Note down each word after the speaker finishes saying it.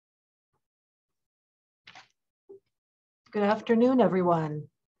Good afternoon, everyone.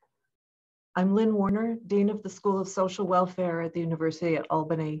 I'm Lynn Warner, Dean of the School of Social Welfare at the University at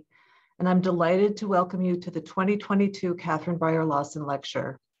Albany, and I'm delighted to welcome you to the 2022 Katharine Briar-Lawson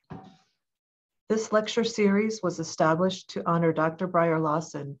Lecture. This lecture series was established to honor Dr.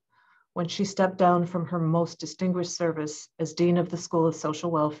 Briar-Lawson when she stepped down from her most distinguished service as Dean of the School of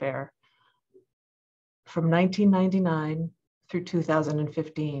Social Welfare from 1999 through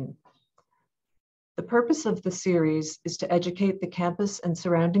 2015. The purpose of the series is to educate the campus and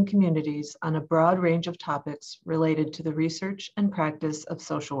surrounding communities on a broad range of topics related to the research and practice of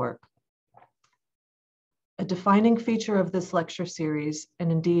social work. A defining feature of this lecture series,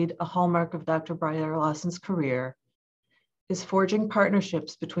 and indeed a hallmark of Dr. Briar-Lawson's career, is forging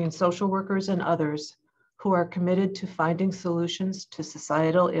partnerships between social workers and others who are committed to finding solutions to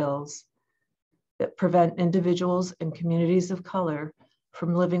societal ills that prevent individuals and communities of color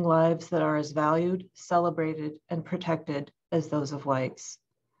from living lives that are as valued, celebrated, and protected as those of whites.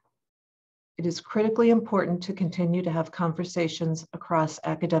 It is critically important to continue to have conversations across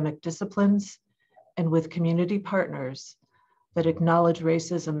academic disciplines and with community partners that acknowledge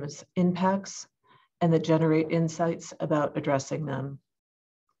racism's impacts and that generate insights about addressing them.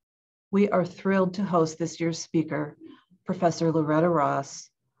 We are thrilled to host this year's speaker, Professor Loretta Ross,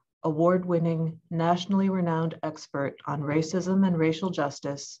 award-winning, nationally renowned expert on racism and racial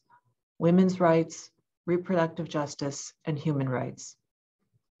justice, women's rights, reproductive justice, and human rights.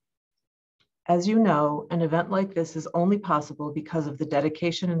 As you know, an event like this is only possible because of the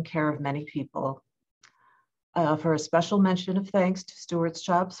dedication and care of many people. I offer a special mention of thanks to Stewart's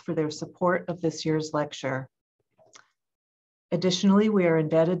Shops for their support of this year's lecture. Additionally, we are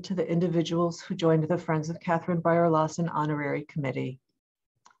indebted to the individuals who joined the Friends of Katharine Briar-Lawson Honorary Committee.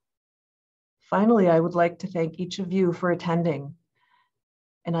 Finally, I would like to thank each of you for attending,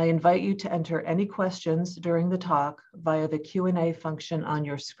 and I invite you to enter any questions during the talk via the Q&A function on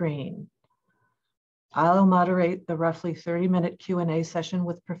your screen. I'll moderate the roughly 30-minute Q&A session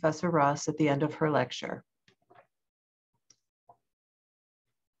with Professor Ross at the end of her lecture.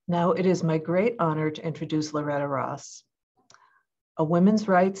 Now it is my great honor to introduce Loretta Ross, a women's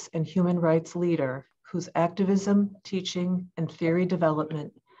rights and human rights leader whose activism, teaching, and theory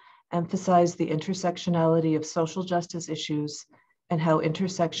development emphasize the intersectionality of social justice issues and how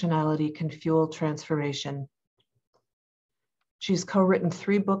intersectionality can fuel transformation. She's co-written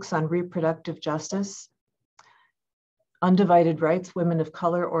 3 books on reproductive justice: Undivided Rights, Women of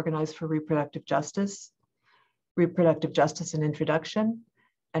Color Organized for Reproductive Justice and Introduction,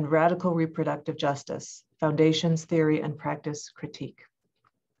 and Radical Reproductive Justice, Foundations, Theory, and Practice Critique.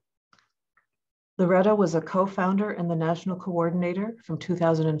 Loretta was a co-founder and the national coordinator from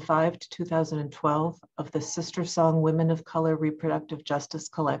 2005 to 2012 of the Sister Song Women of Color Reproductive Justice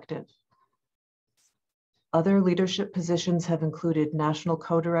Collective. Other leadership positions have included national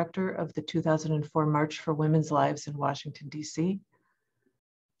co-director of the 2004 March for Women's Lives in Washington, D.C.,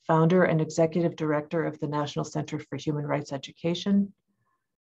 founder and executive director of the National Center for Human Rights Education,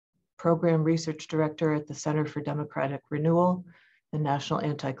 program research director at the Center for Democratic Renewal, the National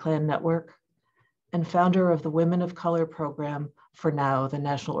Anti-Klan Network, and founder of the Women of Color program for NOW, the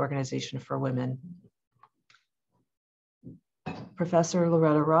National Organization for Women. Professor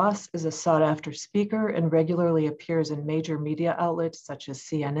Loretta Ross is a sought-after speaker and regularly appears in major media outlets such as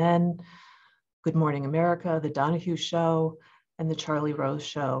CNN, Good Morning America, The Donahue Show, and The Charlie Rose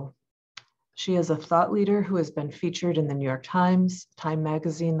Show. She is a thought leader who has been featured in the New York Times, Time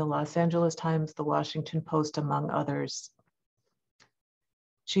Magazine, the Los Angeles Times, the Washington Post, among others.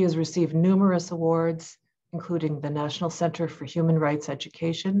 She has received numerous awards, including the National Center for Human Rights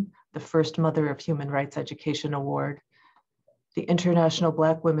Education, the First Mother of Human Rights Education Award, the International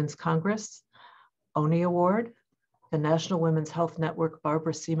Black Women's Congress, ONI Award, the National Women's Health Network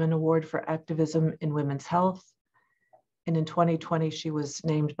Barbara Seaman Award for Activism in Women's Health, and in 2020, she was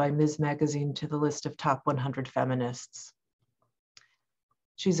named by Ms. Magazine to the list of top 100 feminists.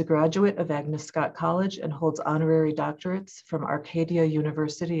 She's a graduate of Agnes Scott College and holds honorary doctorates from Arcadia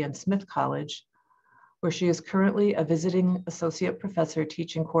University and Smith College, where she is currently a visiting associate professor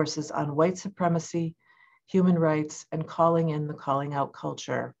teaching courses on white supremacy, human rights, and calling in the calling out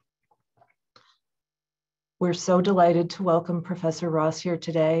culture. We're so delighted to welcome Professor Ross here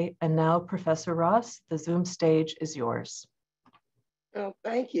today. And now, Professor Ross, the Zoom stage is yours. Well,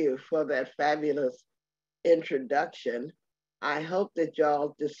 thank you for that fabulous introduction. I hope that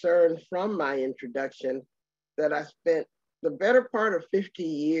y'all discern from my introduction that I spent the better part of 50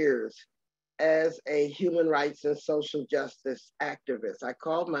 years as a human rights and social justice activist. I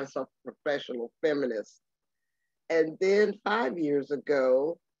called myself a professional feminist. And then 5 years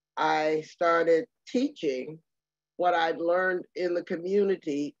ago, I started teaching what I'd learned in the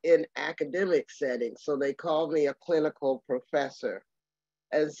community in academic settings. So they call me a clinical professor.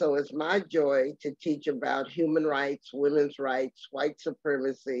 And so it's my joy to teach about human rights, women's rights, white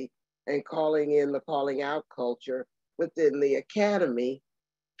supremacy, and calling in the calling out culture within the academy,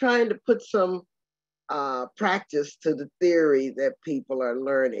 trying to put some practice to the theory that people are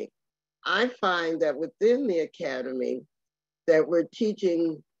learning. I find that within the academy that we're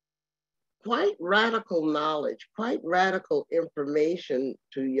teaching quite radical knowledge, quite radical information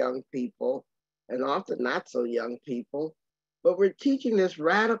to young people, and often not so young people, but we're teaching this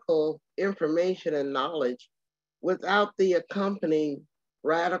radical information and knowledge without the accompanying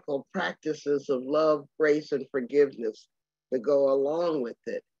radical practices of love, grace, and forgiveness that go along with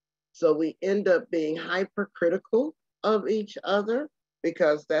it. So we end up being hypercritical of each other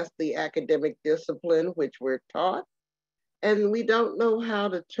because that's the academic discipline which we're taught. And we don't know how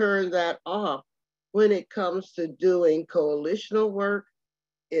to turn that off when it comes to doing coalitional work,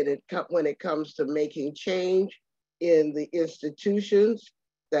 when it comes to making change in the institutions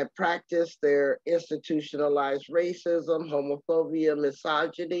that practice their institutionalized racism, homophobia,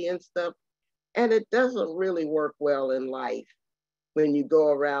 misogyny, and stuff. And it doesn't really work well in life when you go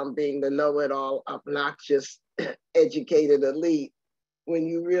around being the know-it-all, obnoxious, educated elite, when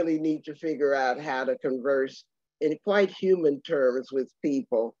you really need to figure out how to converse in quite human terms with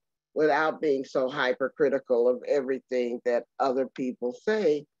people without being so hypercritical of everything that other people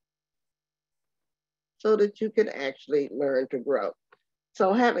say, so that you can actually learn to grow.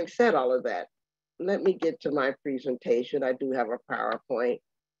 So having said all of that, let me get to my presentation. I do have a PowerPoint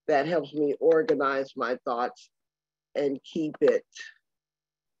that helps me organize my thoughts and keep it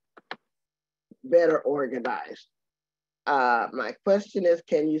better organized. My question is,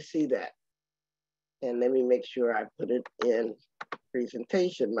 can you see that? And let me make sure I put it in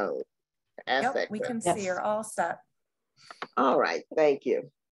presentation mode. Yep, we can see you're all set. All right, thank you.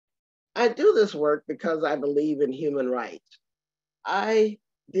 I do this work because I believe in human rights. I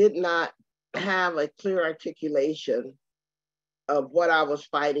did not have a clear articulation of what I was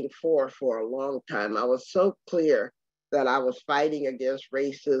fighting for a long time. I was so clear that I was fighting against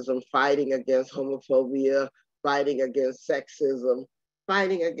racism, fighting against homophobia, fighting against sexism,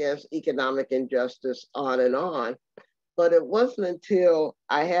 fighting against economic injustice, on and on. But it wasn't until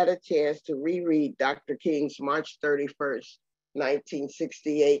I had a chance to reread Dr. King's March 31st,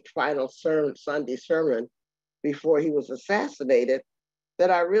 1968 final Sunday sermon before he was assassinated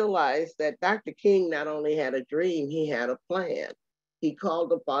that I realized that Dr. King not only had a dream, he had a plan. He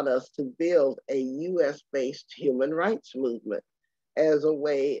called upon us to build a US-based human rights movement as a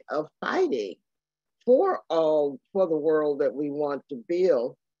way of fighting for the world that we want to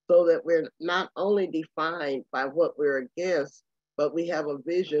build, so that we're not only defined by what we're against, but we have a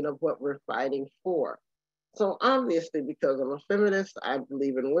vision of what we're fighting for. So obviously, because I'm a feminist, I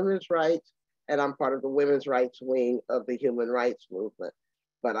believe in women's rights, and I'm part of the women's rights wing of the human rights movement.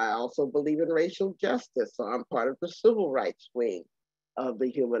 But I also believe in racial justice, so I'm part of the civil rights wing of the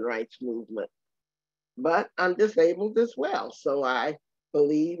human rights movement. But I'm disabled as well, so I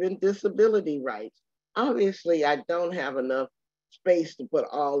believe in disability rights. Obviously, I don't have enough space to put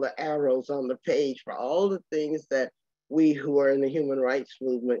all the arrows on the page for all the things that we who are in the human rights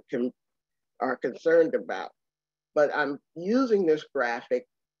movement are concerned about. But I'm using this graphic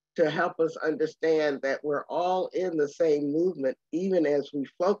to help us understand that we're all in the same movement, even as we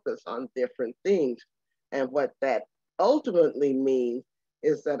focus on different things. And what that ultimately means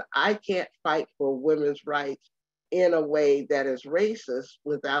is that I can't fight for women's rights in a way that is racist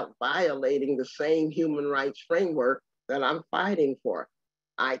without violating the same human rights framework that I'm fighting for.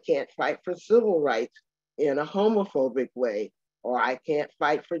 I can't fight for civil rights in a homophobic way, or I can't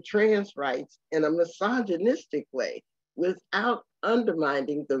fight for trans rights in a misogynistic way without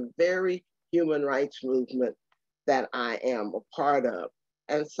undermining the very human rights movement that I am a part of.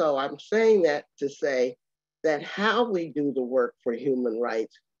 And so I'm saying that to say that how we do the work for human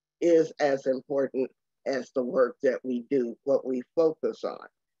rights is as important as the work that we do, what we focus on.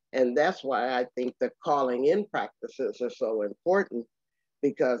 And that's why I think the calling in practices are so important,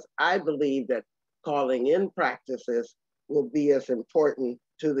 because I believe that calling in practices will be as important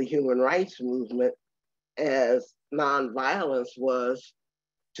to the human rights movement as nonviolence was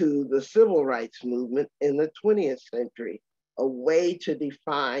to the civil rights movement in the 20th century, a way to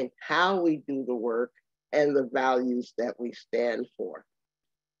define how we do the work and the values that we stand for.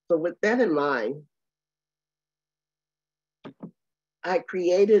 So with that in mind, I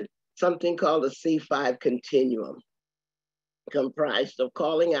created something called a C5 continuum, comprised of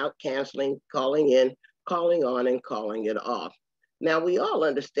calling out, canceling, calling in, calling on, and calling it off. Now, we all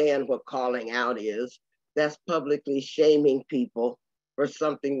understand what calling out is. That's publicly shaming people for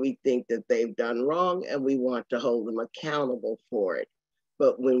something we think that they've done wrong, and we want to hold them accountable for it.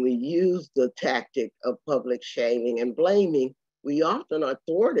 But when we use the tactic of public shaming and blaming, we often are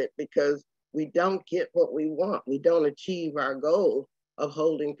thwarted because we don't get what we want. We don't achieve our goal of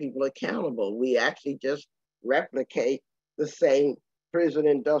holding people accountable. We actually just replicate the same prison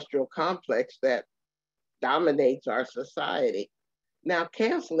industrial complex that dominates our society. Now,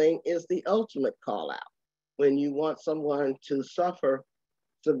 canceling is the ultimate call out. When you want someone to suffer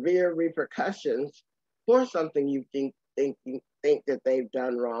severe repercussions for something you think that they've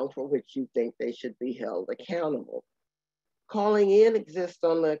done wrong, for which you think they should be held accountable. Calling in exists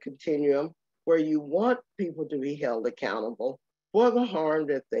on the continuum where you want people to be held accountable for the harm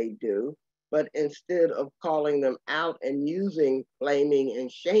that they do, but instead of calling them out and using blaming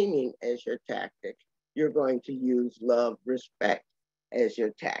and shaming as your tactic, you're going to use love, respect as your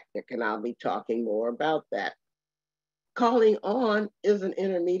tactic, and I'll be talking more about that. Calling on is an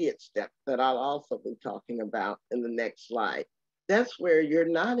intermediate step that I'll also be talking about in the next slide. That's where you're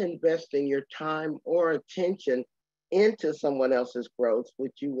not investing your time or attention into someone else's growth,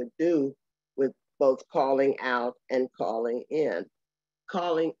 which you would do with both calling out and calling in.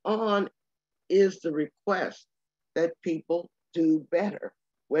 Calling on is the request that people do better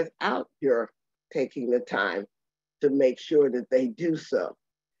without your taking the time to make sure that they do so.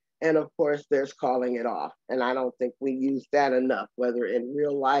 And of course, there's calling it off. And I don't think we use that enough, whether in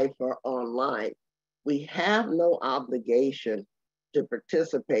real life or online. We have no obligation to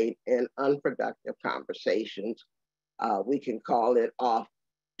participate in unproductive conversations. We can call it off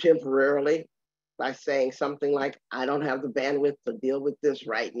temporarily by saying something like, I don't have the bandwidth to deal with this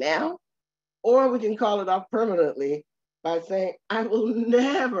right now. Or we can call it off permanently by saying, I will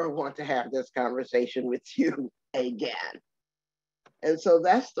never want to have this conversation with you again. And so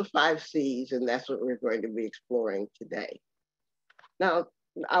that's the 5 C's, and that's what we're going to be exploring today. Now,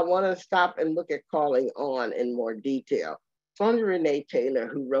 I want to stop and look at calling on in more detail. Sonia Renee Taylor,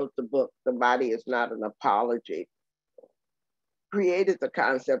 who wrote the book, The Body is Not an Apology, created the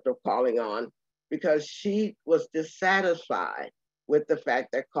concept of calling on because she was dissatisfied with the fact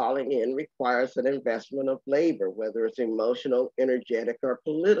that calling in requires an investment of labor, whether it's emotional, energetic, or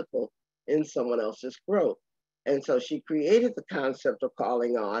political, in someone else's growth. And so she created the concept of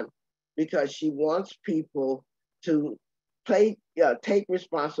calling on because she wants people to take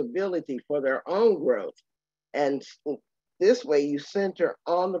responsibility for their own growth. And this way you center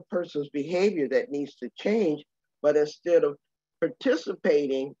on the person's behavior that needs to change, but instead of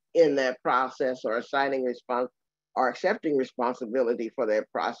participating in that process or assigning or accepting responsibility for that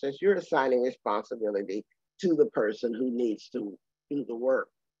process, you're assigning responsibility to the person who needs to do the work.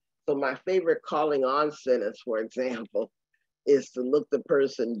 So my favorite calling on sentence, for example, is to look the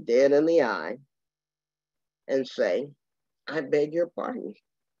person dead in the eye and say, I beg your pardon.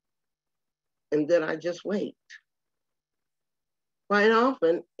 And then I just wait. Quite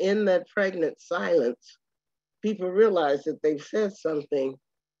often in that pregnant silence, people realize that they've said something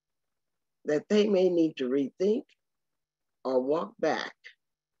that they may need to rethink or walk back.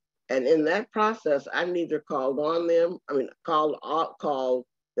 And in that process, I neither called them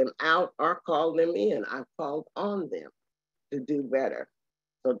out or called them in. I've called on them to do better.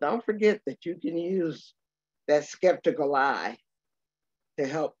 So don't forget that you can use that skeptical eye to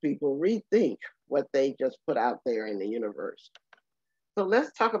help people rethink what they just put out there in the universe. So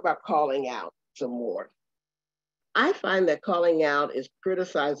let's talk about calling out some more. I find that calling out is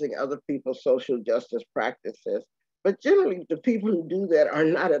criticizing other people's social justice practices, but generally the people who do that are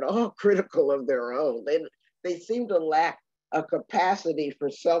not at all critical of their own. They seem to lack a capacity for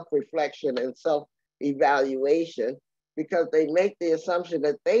self-reflection and self-evaluation because they make the assumption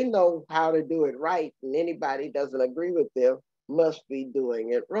that they know how to do it right and anybody doesn't agree with them must be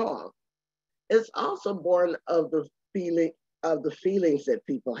doing it wrong. It's also born of the feelings that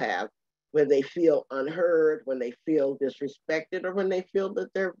people have when they feel unheard, when they feel disrespected, or when they feel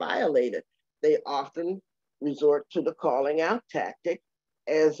that they're violated. They often resort to the calling out tactic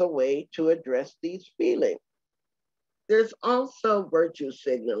as a way to address these feelings. There's also virtue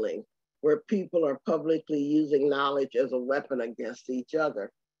signaling, where people are publicly using knowledge as a weapon against each other.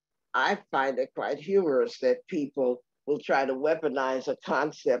 I find it quite humorous that people will try to weaponize a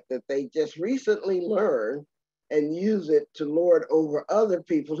concept that they just recently learned and use it to lord over other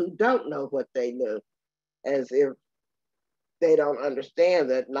people who don't know what they knew, as if they don't understand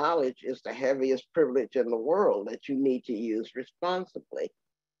that knowledge is the heaviest privilege in the world that you need to use responsibly.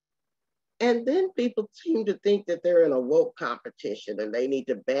 And then people seem to think that they're in a woke competition and they need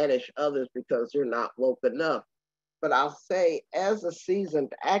to banish others because they're not woke enough. But I'll say, as a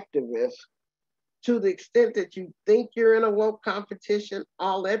seasoned activist, to the extent that you think you're in a woke competition,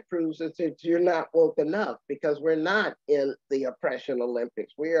 all that proves is that you're not woke enough, because we're not in the oppression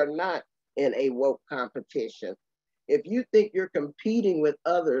Olympics. We are not in a woke competition. If you think you're competing with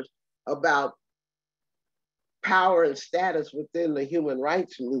others about power and status within the human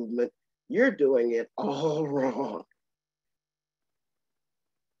rights movement, you're doing it all wrong.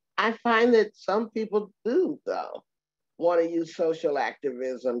 I find that some people do, though, want to use social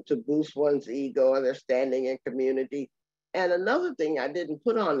activism to boost one's ego and their standing in community. And another thing I didn't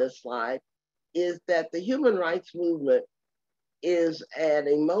put on this slide is that the human rights movement is an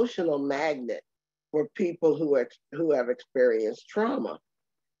emotional magnet for people who have experienced trauma.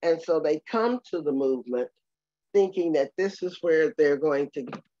 And so they come to the movement thinking that this is where they're going to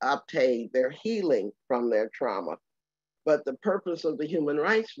obtain their healing from their trauma. But the purpose of the human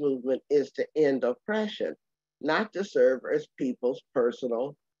rights movement is to end oppression, not to serve as people's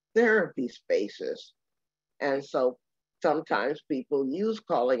personal therapy spaces. And so sometimes people use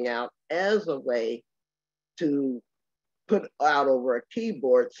calling out as a way to put out over a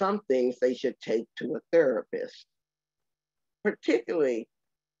keyboard some things they should take to a therapist. Particularly,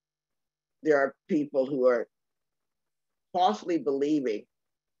 there are people who are falsely believing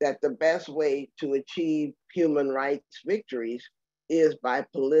that the best way to achieve human rights victories is by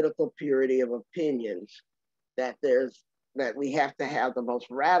political purity of opinions, that we have to have the most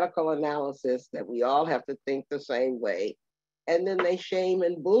radical analysis, that we all have to think the same way, and then they shame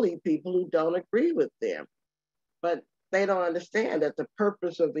and bully people who don't agree with them. But they don't understand that the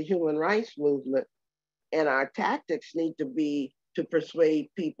purpose of the human rights movement and our tactics need to be to persuade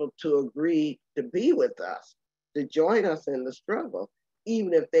people to agree to be with us, to join us in the struggle,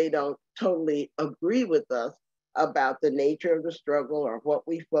 even if they don't totally agree with us about the nature of the struggle or what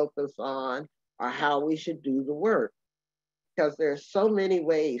we focus on or how we should do the work. Because there's so many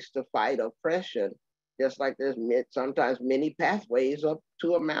ways to fight oppression, just like there's sometimes many pathways up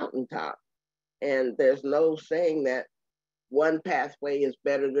to a mountaintop. And there's no saying that one pathway is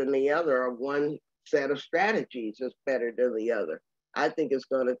better than the other or one set of strategies is better than the other. I think it's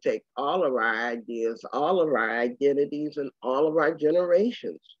going to take all of our ideas, all of our identities, and all of our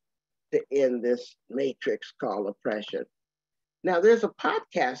generations to end this matrix called oppression. Now, there's a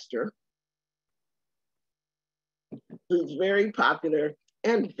podcaster who's very popular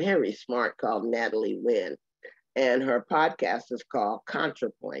and very smart called Natalie Wynn, and her podcast is called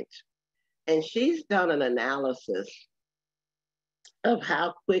ContraPoints. And she's done an analysis of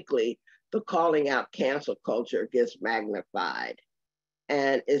how quickly the calling out cancel culture gets magnified.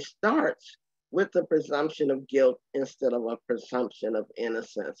 And it starts with the presumption of guilt instead of a presumption of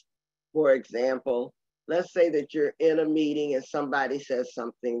innocence. For example, let's say that you're in a meeting and somebody says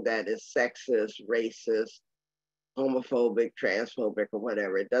something that is sexist, racist, homophobic, transphobic, or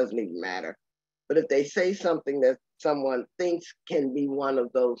whatever, it doesn't even matter. But if they say something that someone thinks can be one of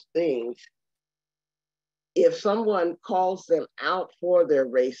those things, if someone calls them out for their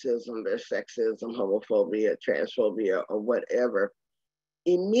racism, their sexism, homophobia, transphobia, or whatever,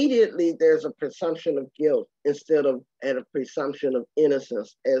 immediately there's a presumption of guilt instead of a presumption of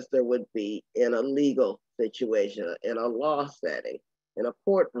innocence, as there would be in a legal situation, in a law setting, in a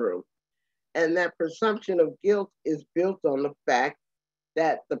courtroom. And that presumption of guilt is built on the fact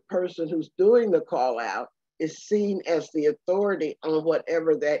that the person who's doing the call out is seen as the authority on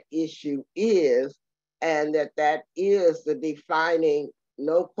whatever that issue is, and that is the defining,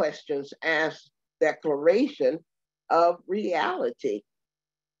 no questions asked declaration of reality.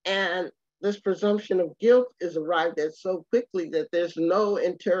 And this presumption of guilt is arrived at so quickly that there's no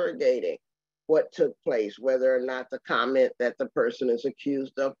interrogating what took place, whether or not the comment that the person is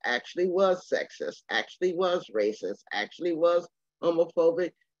accused of actually was sexist, actually was racist, actually was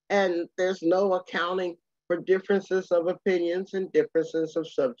homophobic. And there's no accounting for differences of opinions and differences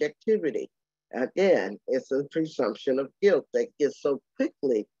of subjectivity. Again, it's a presumption of guilt that gets so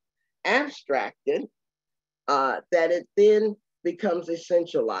quickly abstracted that it then becomes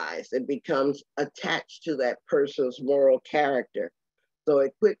essentialized. It becomes attached to that person's moral character. So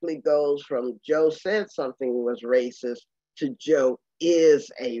it quickly goes from Joe said something was racist to Joe is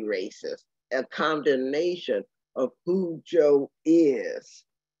a racist, a condemnation of who Joe is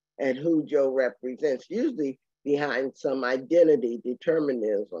and who Joe represents, usually behind some identity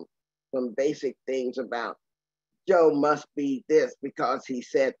determinism, some basic things about Joe must be this because he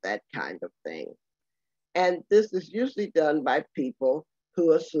said that kind of thing. And this is usually done by people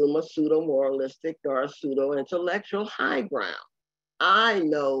who assume a pseudo-moralistic or a pseudo-intellectual high ground. I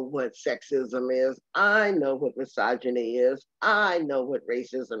know what sexism is. I know what misogyny is. I know what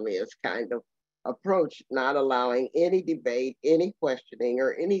racism is kind of approach, not allowing any debate, any questioning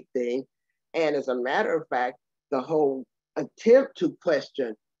or anything, And as a matter of fact, the whole attempt to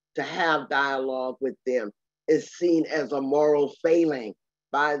question, to have dialogue with them is seen as a moral failing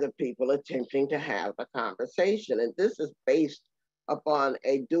by the people attempting to have a conversation. And this is based upon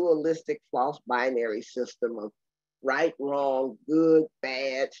a dualistic false binary system of right, wrong, good,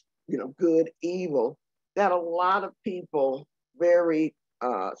 bad, good, evil, that a lot of people very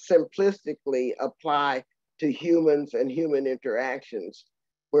simplistically apply to humans and human interactions,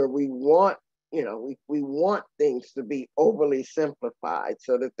 where we want, we want things to be overly simplified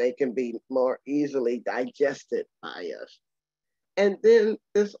so that they can be more easily digested by us. And then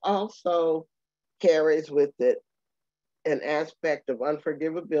this also carries with it an aspect of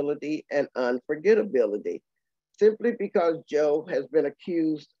unforgivability and unforgettability. Simply because Joe has been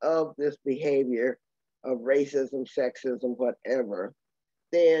accused of this behavior of racism, sexism, whatever,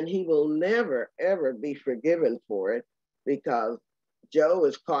 then he will never, ever be forgiven for it, because Joe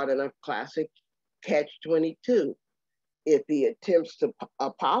is caught in a classic catch-22. If he attempts to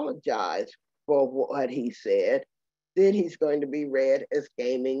apologize for what he said, then he's going to be read as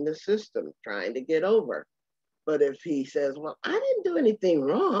gaming the system, trying to get over. But if he says, well, I didn't do anything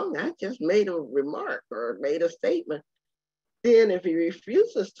wrong, I just made a remark or made a statement, then if he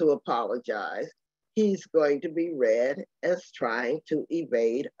refuses to apologize, he's going to be read as trying to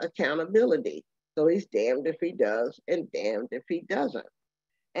evade accountability. So he's damned if he does and damned if he doesn't.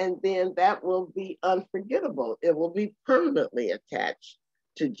 And then that will be unforgettable. It will be permanently attached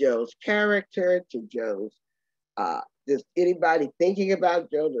to Joe's character, to Joe's, just anybody thinking about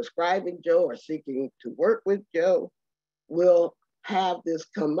Joe, describing Joe, or seeking to work with Joe will have this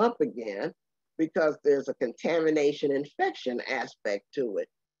come up again, because there's a contamination infection aspect to it.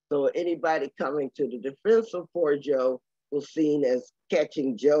 So anybody coming to the defense of poor Joe will seen as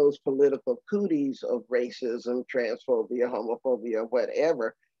catching Joe's political cooties of racism, transphobia, homophobia,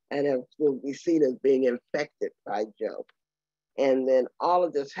 whatever, and will be seen as being infected by Joe. And then all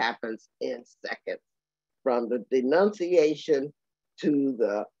of this happens in seconds, from the denunciation to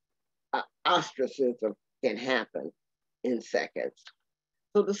the ostracism can happen in seconds.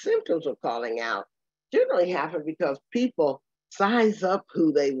 So the symptoms of calling out generally happen because people size up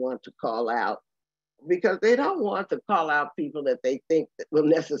who they want to call out, because they don't want to call out people that they think that will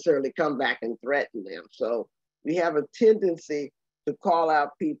necessarily come back and threaten them. So we have a tendency to call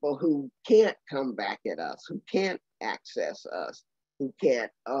out people who can't come back at us, who can't access us, who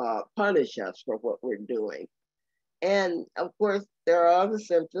can't punish us for what we're doing. And of course, there are other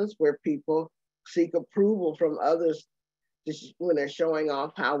symptoms where people seek approval from others when they're showing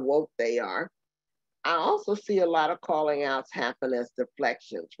off how woke they are. I also see a lot of calling outs happen as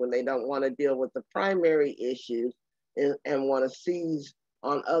deflections, when they don't want to deal with the primary issues and want to seize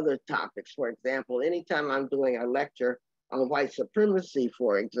on other topics. For example, anytime I'm doing a lecture on white supremacy,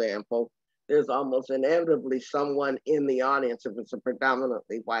 for example, there's almost inevitably someone in the audience, if it's a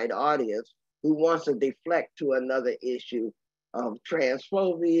predominantly white audience, who wants to deflect to another issue of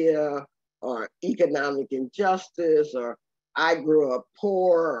transphobia or economic injustice, or I grew up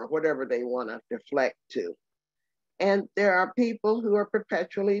poor, or whatever they want to deflect to. And there are people who are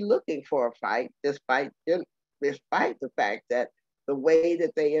perpetually looking for a fight, despite the fact that the way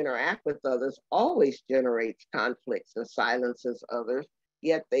that they interact with others always generates conflicts and silences others,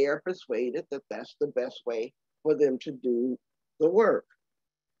 yet they are persuaded that that's the best way for them to do the work.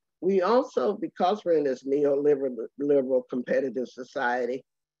 We also, because we're in this neoliberal competitive society,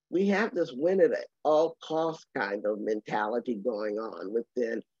 we have this win at all costs kind of mentality going on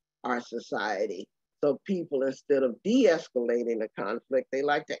within our society. So people, instead of de-escalating the conflict, they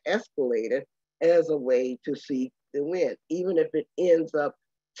like to escalate it as a way to seek the win, even if it ends up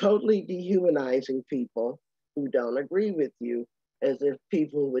totally dehumanizing people who don't agree with you, as if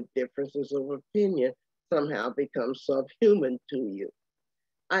people with differences of opinion somehow become subhuman to you.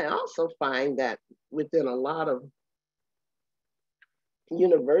 I also find that within a lot of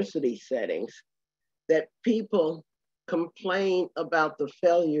university settings, that people complain about the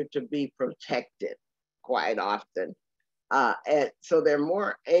failure to be protected quite often. And so they're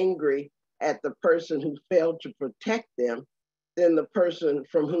more angry at the person who failed to protect them than the person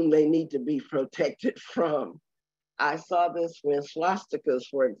from whom they need to be protected from. I saw this when swastikas,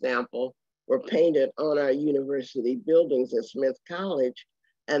 for example, were painted on our university buildings at Smith College,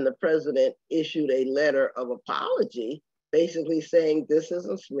 and the president issued a letter of apology, basically saying, this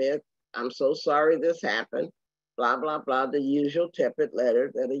isn't Smith, I'm so sorry this happened, blah, blah, blah, the usual tepid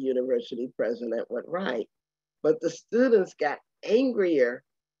letter that a university president would write. But the students got angrier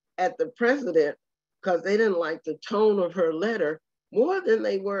at the president because they didn't like the tone of her letter more than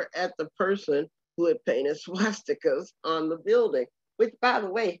they were at the person who had painted swastikas on the building, which by the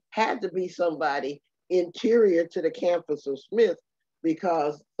way, had to be somebody interior to the campus of Smith,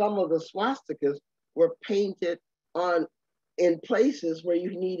 because some of the swastikas were painted in places where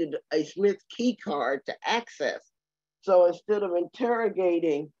you needed a Smith key card to access. So instead of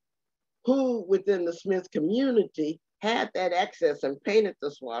interrogating who within the Smith community had that access and painted the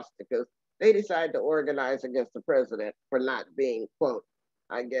swastikas, they decided to organize against the president for not being, quote,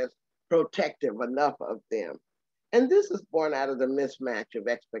 I guess, protective enough of them. And this is born out of the mismatch of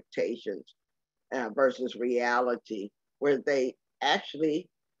expectations versus reality, where they actually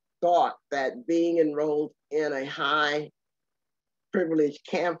thought that being enrolled in a high privileged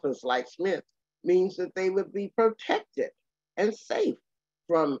campus like Smith means that they would be protected and safe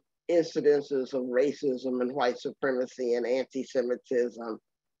from incidences of racism and white supremacy and anti-Semitism,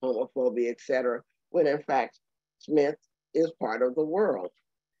 homophobia, etc., when in fact Smith is part of the world.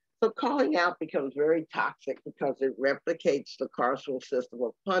 So calling out becomes very toxic because it replicates the carceral system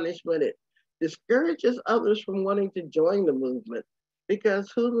of punishment. It discourages others from wanting to join the movement,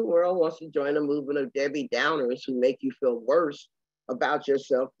 because who in the world wants to join a movement of Debbie Downers who make you feel worse about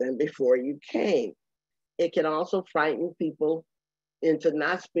yourself than before you came? It can also frighten people into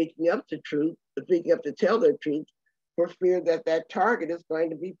not speaking up to tell their truth, for fear that that target is going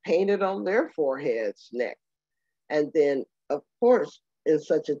to be painted on their foreheads next. And then, of course, in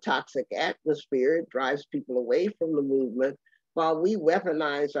such a toxic atmosphere, it drives people away from the movement while we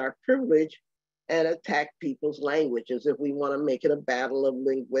weaponize our privilege and attack people's languages if we want to make it a battle of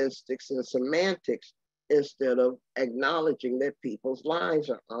linguistics and semantics instead of acknowledging that people's lives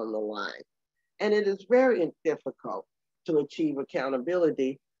are on the line. And it is very difficult to achieve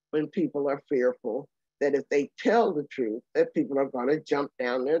accountability when people are fearful that if they tell the truth, that people are going to jump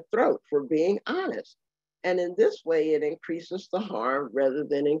down their throat for being honest. And in this way, it increases the harm rather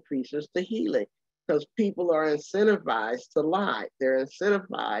than increases the healing, because people are incentivized to lie. They're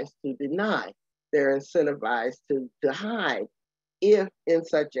incentivized to deny. They're incentivized to hide. If in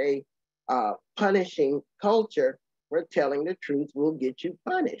such a punishing culture, where telling the truth will get you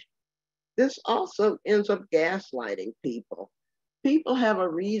punished. This also ends up gaslighting people. People have a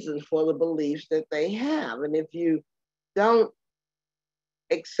reason for the beliefs that they have. And if you don't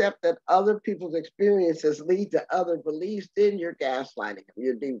accept that other people's experiences lead to other beliefs, then you're gaslighting them.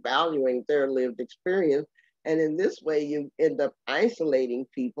 You're devaluing their lived experience. And in this way, you end up isolating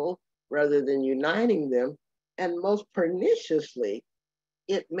people rather than uniting them. And most perniciously,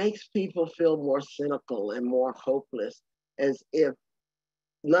 it makes people feel more cynical and more hopeless, as if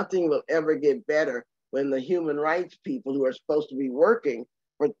nothing will ever get better when the human rights people who are supposed to be working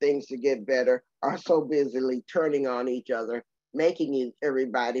for things to get better are so busily turning on each other, making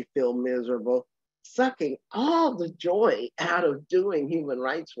everybody feel miserable, sucking all the joy out of doing human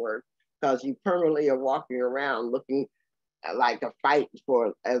rights work, because you permanently are walking around looking like a fight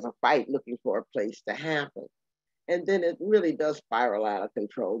looking for a place to happen. And then it really does spiral out of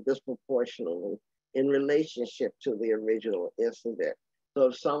control disproportionately in relationship to the original incident. So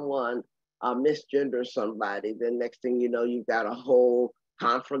if someone misgenders somebody, then next thing you know, you've got a whole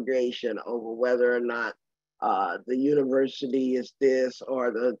conflagration over whether or not the university is this,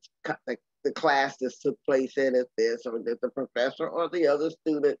 or the class that took place in is this, or did the professor or the other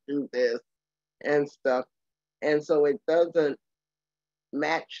student do this and stuff. And so it doesn't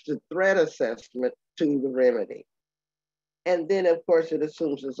match the threat assessment to the remedy. And then, of course, it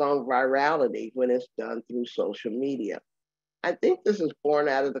assumes its own virality when it's done through social media. I think this is born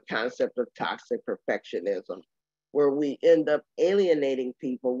out of the concept of toxic perfectionism, where we end up alienating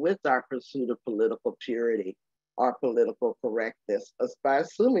people with our pursuit of political purity or political correctness by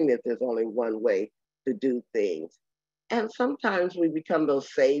assuming that there's only one way to do things. And sometimes we become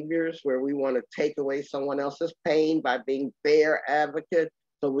those saviors where we want to take away someone else's pain by being their advocate.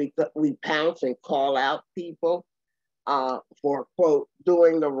 So we pounce and call out people for, quote,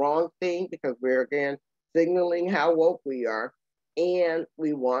 doing the wrong thing, because we're, again, signaling how woke we are, and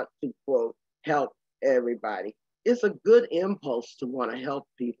we want to, quote, help everybody. It's a good impulse to want to help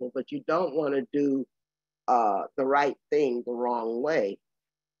people, but you don't want to do the right thing the wrong way.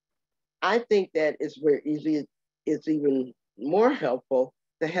 I think that it's even more helpful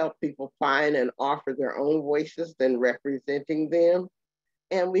to help people find and offer their own voices than representing them.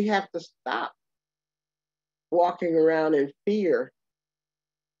 And we have to stop walking around in fear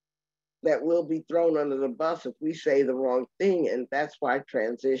that we'll be thrown under the bus if we say the wrong thing. And that's why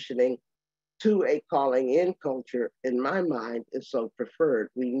transitioning to a calling in culture, in my mind, is so preferred.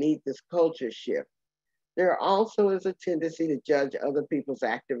 We need this culture shift. There also is a tendency to judge other people's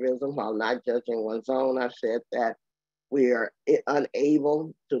activism while not judging one's own. I've said that. We are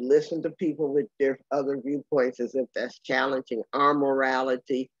unable to listen to people with other viewpoints as if that's challenging our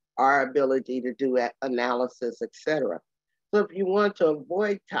morality, our ability to do analysis, etc. So if you want to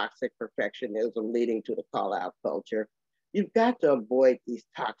avoid toxic perfectionism leading to the call out culture, you've got to avoid these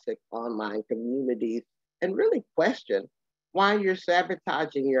toxic online communities and really question why you're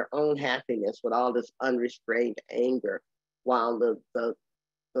sabotaging your own happiness with all this unrestrained anger, while the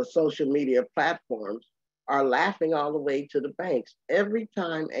social media platforms are laughing all the way to the banks. Every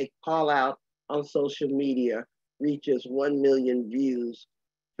time a call out on social media reaches 1 million views,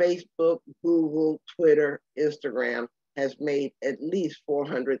 Facebook, Google, Twitter, Instagram has made at least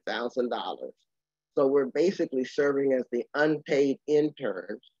 $400,000. So we're basically serving as the unpaid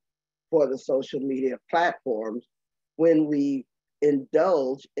interns for the social media platforms when we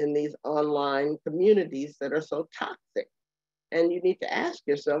indulge in these online communities that are so toxic. And you need to ask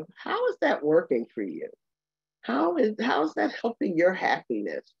yourself, how is that working for you? How is that helping your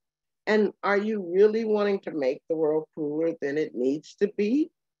happiness? And are you really wanting to make the world cooler than it needs to be?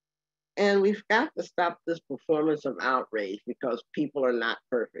 And we've got to stop this performance of outrage because people are not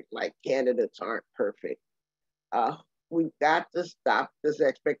perfect, like candidates aren't perfect. We've got to stop this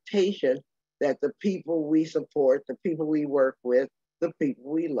expectation that the people we support, the people we work with, the people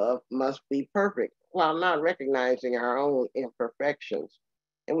we love must be perfect, while not recognizing our own imperfections.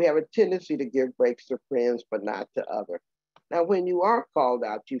 And we have a tendency to give breaks to friends, but not to others. Now, when you are called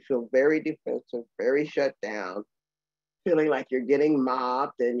out, you feel very defensive, very shut down, feeling like you're getting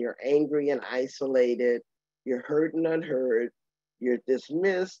mobbed and you're angry and isolated, you're hurt and unheard, you're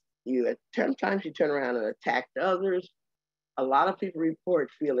dismissed, sometimes you turn around and attack others. A lot of people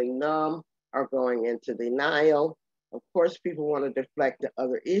report feeling numb or going into denial. Of course, people want to deflect to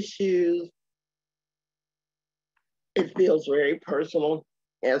other issues. It feels very personal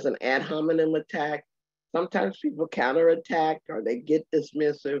as an ad hominem attack. Sometimes people counterattack or they get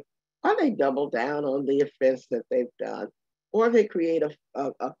dismissive or they double down on the offense that they've done, or they create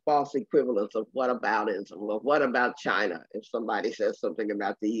a false equivalence of whataboutism, or what about China if somebody says something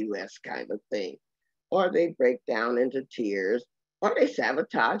about the US kind of thing, or they break down into tears, or they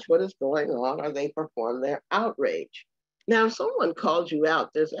sabotage what is going on, or they perform their outrage. Now, if someone calls you out,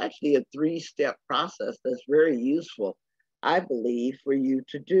 there's actually a 3-step process that's very useful, I believe, for you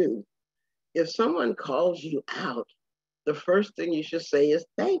to do. If someone calls you out, the first thing you should say is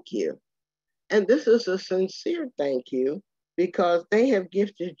thank you. And this is a sincere thank you because they have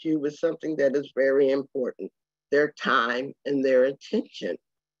gifted you with something that is very important, their time and their attention.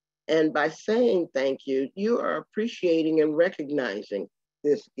 And by saying thank you, you are appreciating and recognizing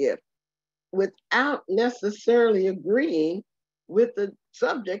this gift without necessarily agreeing with the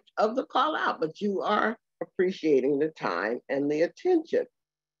subject of the call out, but you are appreciating the time and the attention.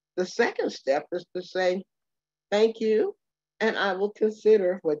 The second step is to say, thank you, and I will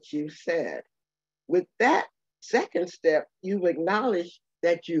consider what you said. With that second step, you acknowledge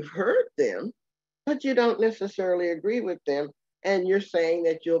that you've heard them, but you don't necessarily agree with them. And you're saying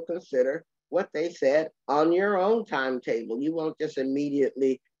that you'll consider what they said on your own timetable. You won't just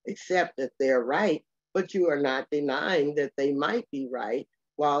immediately accept that they're right, but you are not denying that they might be right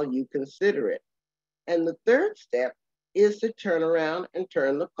while you consider it. And the third step is to turn around and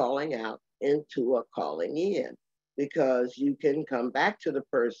turn the calling out into a calling in, because you can come back to the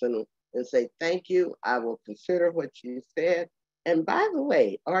person and say, thank you, I will consider what you said. And by the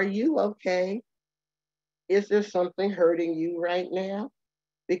way, are you okay? Is there something hurting you right now?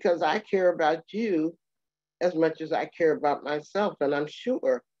 Because I care about you as much as I care about myself. And I'm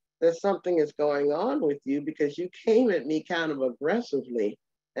sure that something is going on with you because you came at me kind of aggressively.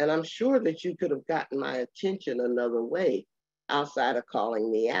 And I'm sure that you could have gotten my attention another way outside of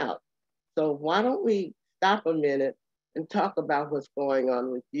calling me out. So why don't we stop a minute and talk about what's going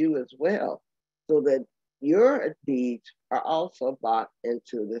on with you as well, so that your deeds are also brought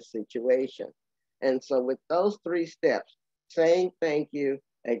into this situation. And so with those 3 steps, saying thank you,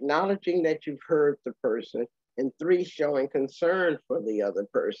 acknowledging that you've heard the person, and 3, showing concern for the other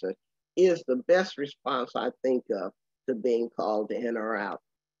person is the best response I think of to being called in or out.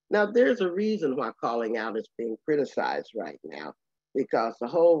 Now, there's a reason why calling out is being criticized right now, because the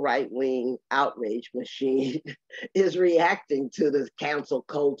whole right-wing outrage machine is reacting to this cancel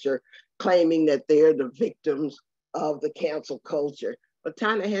culture, claiming that they're the victims of the cancel culture. But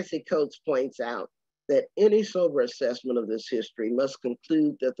Ta-Nehisi Coates points out that any sober assessment of this history must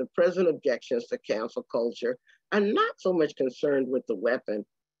conclude that the present objections to cancel culture are not so much concerned with the weapon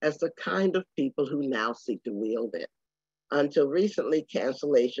as the kind of people who now seek to wield it. Until recently,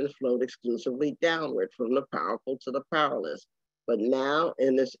 cancellation flowed exclusively downward from the powerful to the powerless. But now,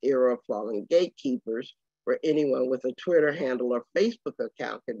 in this era of falling gatekeepers, where anyone with a Twitter handle or Facebook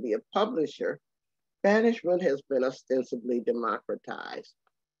account can be a publisher, banishment has been ostensibly democratized.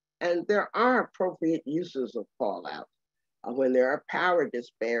 And there are appropriate uses of call-outs. When there are power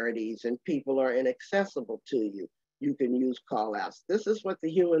disparities and people are inaccessible to you, you can use call-outs. This is what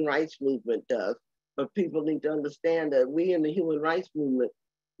the human rights movement does, but people need to understand that we in the human rights movement,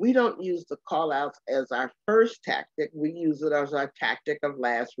 we don't use the call-outs as our first tactic, we use it as our tactic of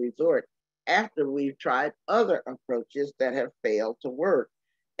last resort after we've tried other approaches that have failed to work.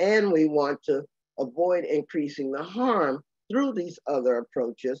 And we want to avoid increasing the harm through these other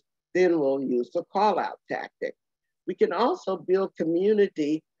approaches, then we'll use the call-out tactic. We can also build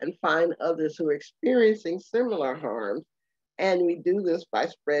community and find others who are experiencing similar harms. And we do this by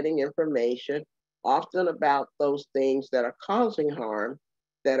spreading information, often about those things that are causing harm,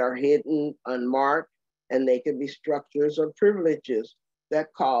 that are hidden, unmarked, and they can be structures or privileges that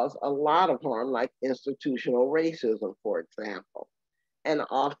cause a lot of harm, like institutional racism, for example. And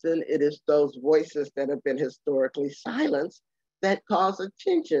often it is those voices that have been historically silenced that cause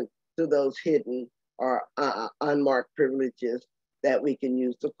attention to those hidden or unmarked privileges that we can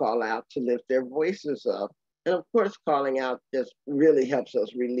use to call out to lift their voices up. And of course, calling out just really helps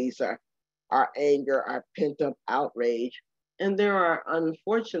us release our anger, our pent up outrage. And there are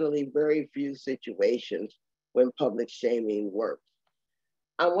unfortunately very few situations when public shaming works.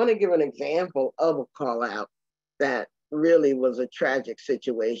 I want to give an example of a call out that really was a tragic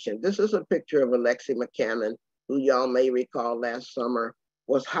situation. This is a picture of Alexi McCammon, who y'all may recall last summer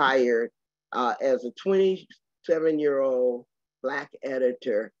was hired as a 27-year-old Black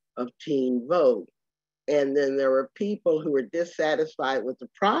editor of Teen Vogue. And then there were people who were dissatisfied with the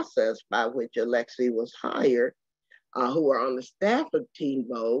process by which Alexi was hired, who were on the staff of Teen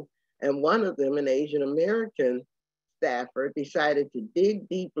Vogue. And one of them, an Asian American staffer, decided to dig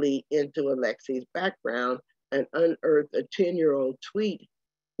deeply into Alexi's background and unearthed a 10-year-old tweet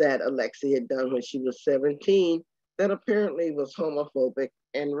that Alexi had done when she was 17 that apparently was homophobic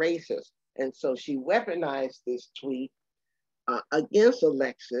and racist. And so she weaponized this tweet against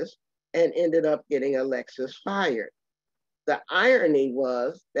Alexis and ended up getting Alexis fired. The irony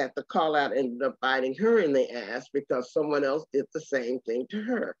was that the call out ended up biting her in the ass because someone else did the same thing to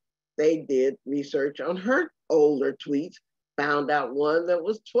her. They did research on her older tweets, found out one that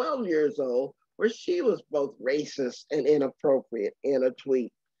was 12 years old, where she was both racist and inappropriate in a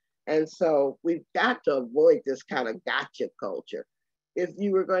tweet. And so we've got to avoid this kind of gotcha culture. If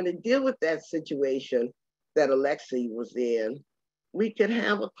you were going to deal with that situation that Alexi was in, we could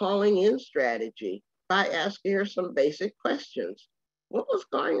have a calling in strategy by asking her some basic questions. What was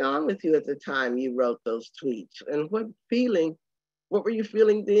going on with you at the time you wrote those tweets? And what were you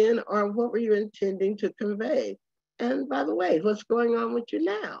feeling then, or what were you intending to convey? And by the way, what's going on with you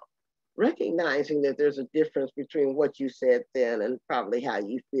now? Recognizing that there's a difference between what you said then and probably how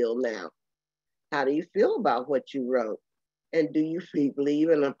you feel now. How do you feel about what you wrote? And do you believe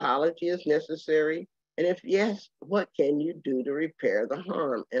an apology is necessary? And if yes, what can you do to repair the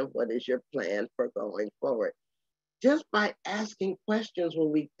harm? And what is your plan for going forward? Just by asking questions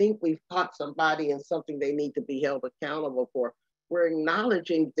when we think we've caught somebody in something they need to be held accountable for, we're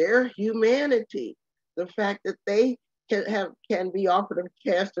acknowledging their humanity. The fact that they can be offered a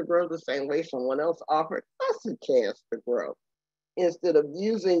chance to grow the same way someone else offered us a chance to grow. Instead of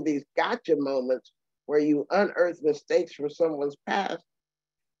using these gotcha moments where you unearth mistakes from someone's past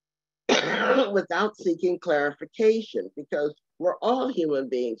without seeking clarification, because we're all human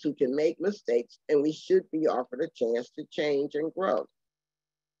beings who can make mistakes and we should be offered a chance to change and grow.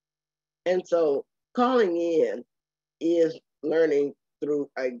 And so calling in is learning through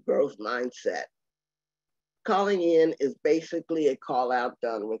a growth mindset. Calling in is basically a call out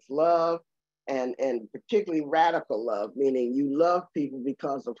done with love and particularly radical love, meaning you love people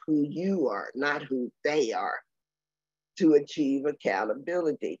because of who you are, not who they are, to achieve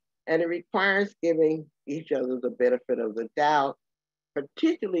accountability. And it requires giving each other the benefit of the doubt.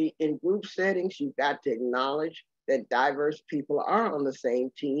 Particularly in group settings, you've got to acknowledge that diverse people are on the same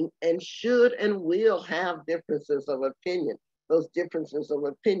team and should and will have differences of opinion. Those differences of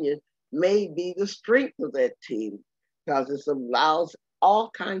opinion may be the strength of that team because it allows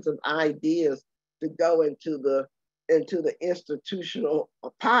all kinds of ideas to go into the institutional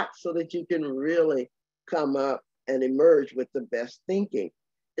pot so that you can really come up and emerge with the best thinking.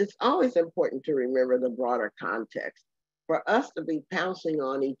 It's always important to remember the broader context. For us to be pouncing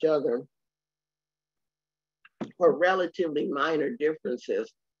on each other for relatively minor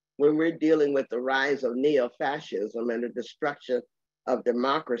differences when we're dealing with the rise of neo-fascism and the destruction of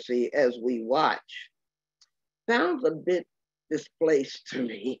democracy as we watch sounds a bit displaced to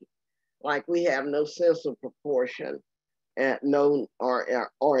me. like we have no sense of proportion and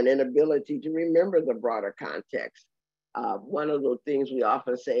or an inability to remember the broader context. One of the things we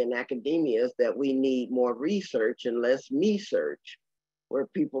often say in academia is that we need more research and less me search, where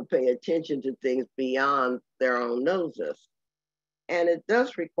people pay attention to things beyond their own noses. And it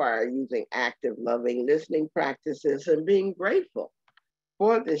does require using active, loving listening practices and being grateful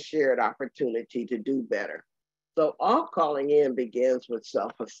for this shared opportunity to do better. So all calling in begins with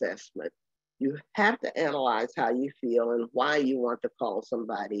self-assessment. You have to analyze how you feel and why you want to call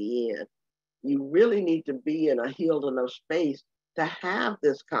somebody in. You really need to be in a healed enough space to have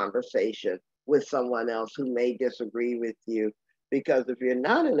this conversation with someone else who may disagree with you. Because if you're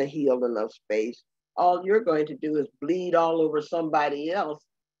not in a healed enough space, all you're going to do is bleed all over somebody else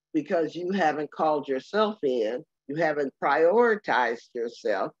because you haven't called yourself in, you haven't prioritized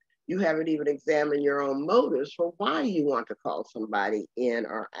yourself, you haven't even examined your own motives for why you want to call somebody in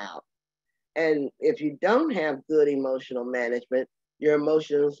or out. And if you don't have good emotional management, your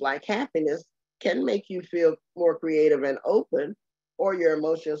emotions like happiness can make you feel more creative and open, or your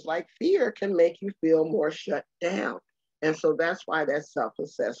emotions like fear can make you feel more shut down. And so that's why that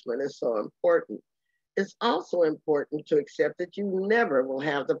self-assessment is so important. It's also important to accept that you never will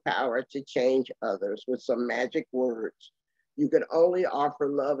have the power to change others with some magic words. You can only offer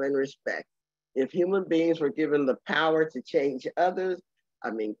love and respect. If human beings were given the power to change others,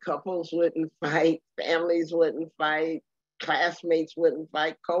 I mean, couples wouldn't fight, families wouldn't fight, classmates wouldn't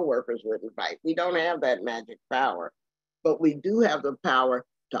fight, coworkers wouldn't fight. We don't have that magic power, but we do have the power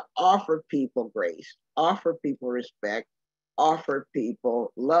to offer people grace, offer people respect, offer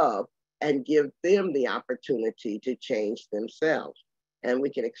people love, and give them the opportunity to change themselves. And we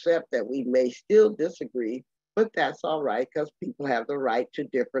can accept that we may still disagree, but that's all right because people have the right to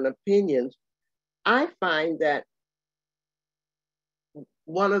different opinions. I find that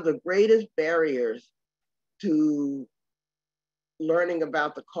one of the greatest barriers to learning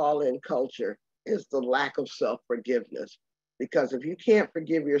about the call-in culture is the lack of self-forgiveness. Because if you can't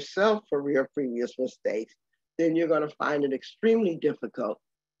forgive yourself for your previous mistakes, then you're going to find it extremely difficult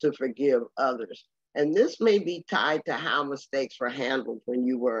to forgive others. And this may be tied to how mistakes were handled when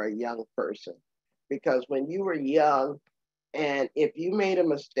you were a young person. Because when you were young, and if you made a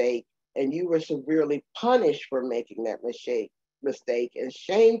mistake and you were severely punished for making that mistake and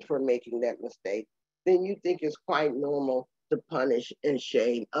shamed for making that mistake, then you think it's quite normal to punish and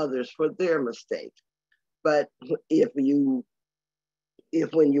shame others for their mistakes. But if when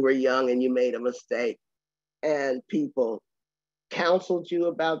you were young and you made a mistake and people counseled you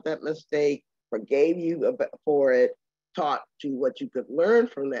about that mistake, forgave you for it, taught you what you could learn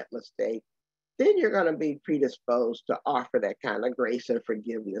from that mistake, then you're going to be predisposed to offer that kind of grace and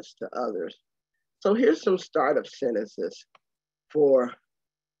forgiveness to others. So here's some startup sentences for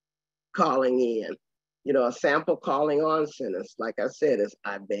calling in. You know, a sample calling on sentence, like I said, is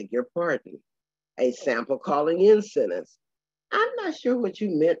I beg your pardon. A sample calling in sentence, I'm not sure what you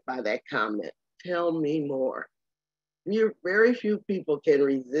meant by that comment. Tell me more. Very few people can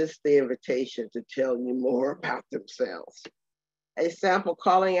resist the invitation to tell you more about themselves. A sample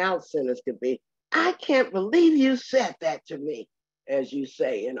calling out sentence could be, I can't believe you said that to me, as you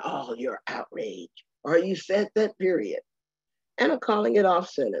say in all your outrage, or you said that, period. And a calling it off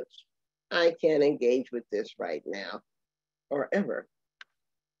sentence, I can't engage with this right now, or ever.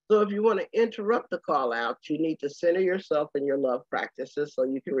 So if you want to interrupt the call out, you need to center yourself in your love practices so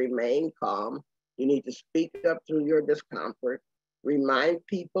you can remain calm. You need to speak up through your discomfort, remind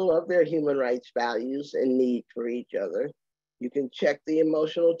people of their human rights values and need for each other. You can check the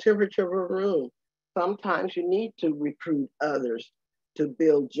emotional temperature of a room. Sometimes you need to recruit others to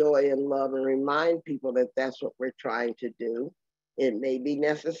build joy and love and remind people that that's what we're trying to do. It may be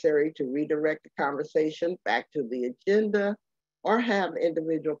necessary to redirect the conversation back to the agenda or have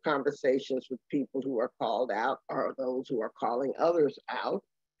individual conversations with people who are called out or those who are calling others out,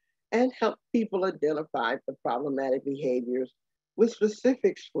 and help people identify the problematic behaviors with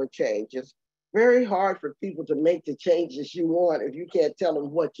specifics for change. It's very hard for people to make the changes you want if you can't tell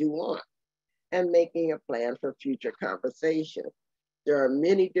them what you want, and making a plan for future conversation. There are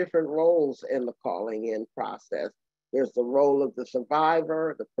many different roles in the calling in process. There's the role of the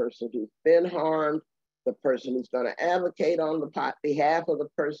survivor, the person who's been harmed, the person who's going to advocate on the behalf of the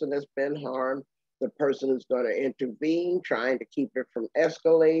person that's been harmed, the person who's going to intervene, trying to keep it from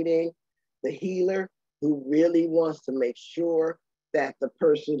escalating, the healer who really wants to make sure that the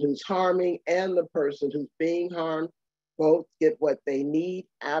person who's harming and the person who's being harmed both get what they need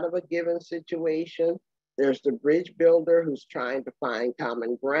out of a given situation. There's the bridge builder who's trying to find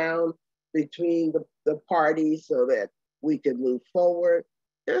common ground between the parties so that we can move forward.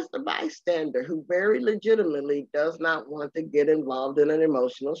 there's the bystander who very legitimately does not want to get involved in an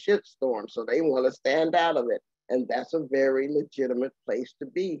emotional shitstorm. So they want to stand out of it. And that's a very legitimate place to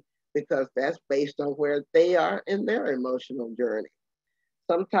be, because that's based on where they are in their emotional journey.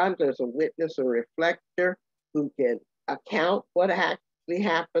 Sometimes there's a witness or reflector who can account what actually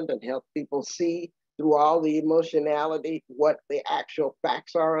happened and help people see through all the emotionality what the actual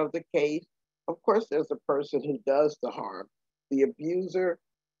facts are of the case. Of course, there's a person who does the harm. The abuser,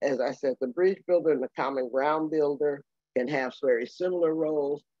 as I said, the bridge builder and the common ground builder can have very similar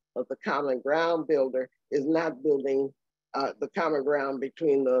roles, but the common ground builder is not building the common ground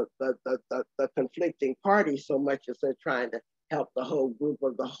between the conflicting parties so much as they're trying to help the whole group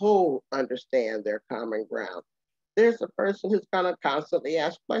of the whole understand their common ground. There's a person who's gonna constantly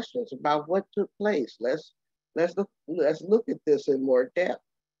ask questions about what took place. Let's look at this in more depth,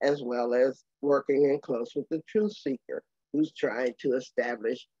 as well as working in close with the truth seeker, who's trying to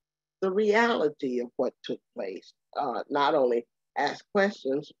establish the reality of what took place. Not only ask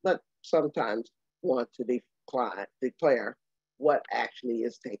questions, but sometimes want to declare what actually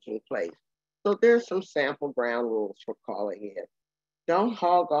is taking place. So there's some sample ground rules for calling in. Don't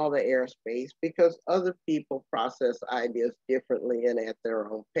hog all the airspace, because other people process ideas differently and at their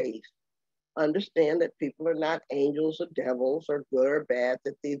own pace. Understand that people are not angels or devils or good or bad,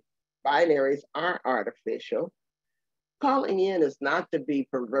 that these binaries aren't artificial. Calling in is not to be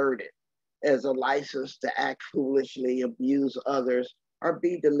perverted as a license to act foolishly, abuse others, or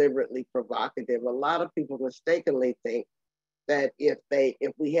be deliberately provocative. A lot of people mistakenly think that if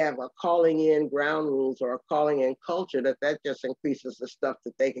we have a calling in ground rules or a calling in culture, that just increases the stuff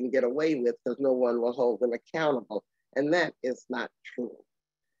that they can get away with because no one will hold them accountable. And that is not true.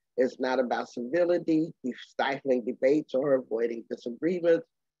 It's not about civility, stifling debates, or avoiding disagreements.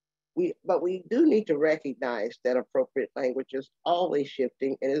 But we do need to recognize that appropriate language is always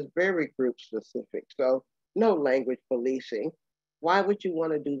shifting and is very group specific. So no language policing. Why would you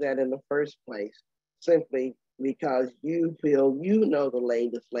want to do that in the first place? Simply because you feel you know the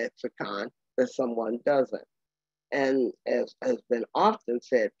latest lexicon that someone doesn't. And as has been often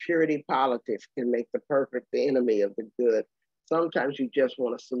said, purity politics can make the perfect the enemy of the good. Sometimes you just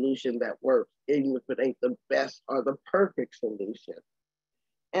want a solution that works, even if it ain't the best or the perfect solution.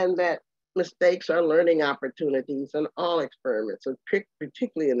 And that mistakes are learning opportunities in all experiments, and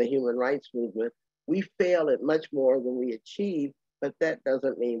particularly in the human rights movement. We fail at much more than we achieve, but that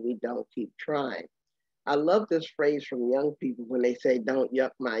doesn't mean we don't keep trying. I love this phrase from young people when they say, "Don't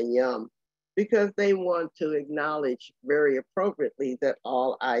yuck my yum," because they want to acknowledge very appropriately that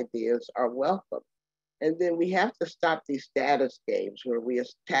all ideas are welcome. And then we have to stop these status games where we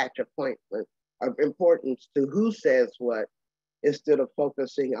attach a point of importance to who says what instead of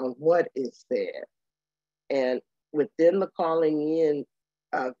focusing on what is said. And within the calling in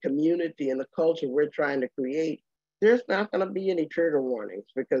community and the culture we're trying to create, there's not going to be any trigger warnings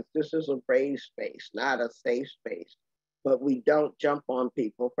because this is a brave space, not a safe space. But we don't jump on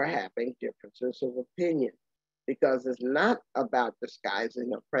people for having differences of opinion, because it's not about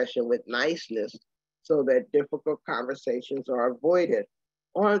disguising oppression with niceness so that difficult conversations are avoided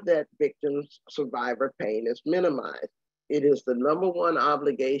or that victims' survivor pain is minimized. It is the number one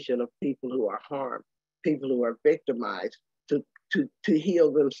obligation of people who are harmed, people who are victimized, to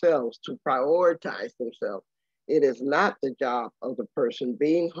heal themselves, to prioritize themselves. It is not the job of the person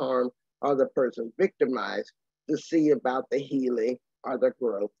being harmed or the person victimized to see about the healing or the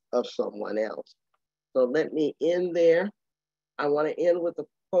growth of someone else. So let me end there. I want to end with a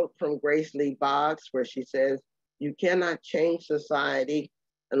quote from Grace Lee Boggs, where she says, "You cannot change society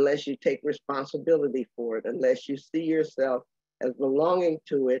unless you take responsibility for it, unless you see yourself as belonging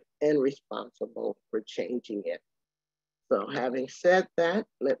to it and responsible for changing it." So having said that,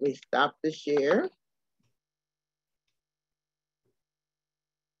 let me stop the share.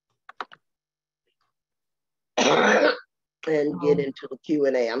 And get into the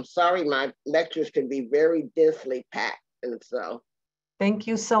Q&A. I'm sorry, my lectures can be very densely packed, and so. Thank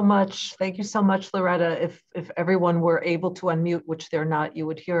you so much. Thank you so much, Loretta. If everyone were able to unmute, which they're not, you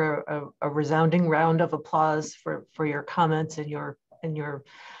would hear a resounding round of applause for your comments and your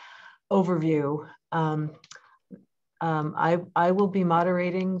overview. I will be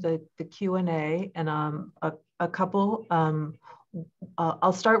moderating the Q&A, and a couple.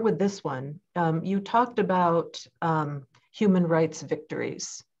 I'll start with this one. You talked about human rights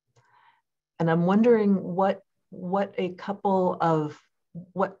victories, and I'm wondering what a couple of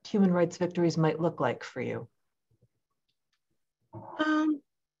what human rights victories might look like for you.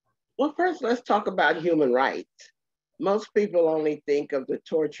 Well, first, let's talk about human rights. Most people only think of the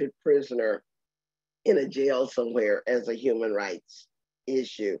tortured prisoner in a jail somewhere as a human rights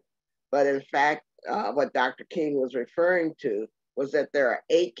issue. But in fact, what Dr. King was referring to was that there are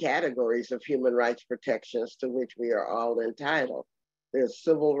 8 categories of human rights protections to which we are all entitled. There's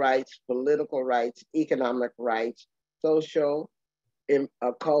civil rights, political rights, economic rights, social,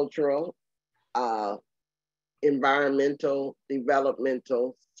 cultural, environmental,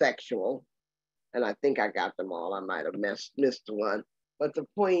 developmental, sexual, and I think I got them all. I might have missed one. But the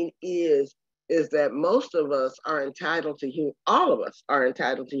point is that most of us are entitled to, all of us are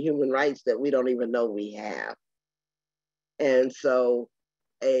entitled to human rights that we don't even know we have. And so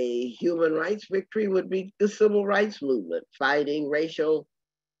a human rights victory would be the civil rights movement, fighting racial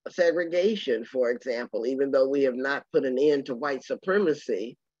segregation, for example. Even though we have not put an end to white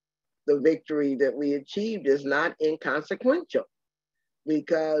supremacy, the victory that we achieved is not inconsequential,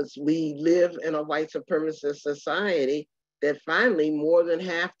 because we live in a white supremacist society that finally more than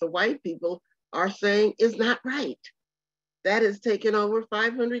half the white people are saying is not right. That has taken over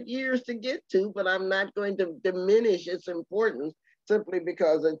 500 years to get to, but I'm not going to diminish its importance simply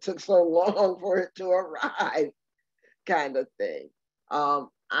because it took so long for it to arrive, kind of thing.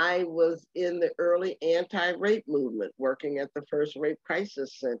 I was in the early anti-rape movement, working at the first rape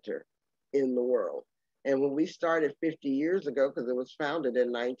crisis center in the world. And when we started 50 years ago, because it was founded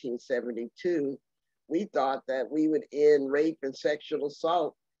in 1972, we thought that we would end rape and sexual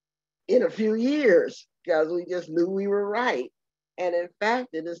assault in a few years, because we just knew we were right. And in fact,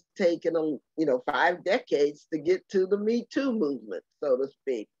 it has taken 5 decades to get to the Me Too movement, so to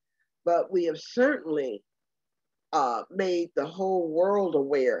speak. But we have certainly made the whole world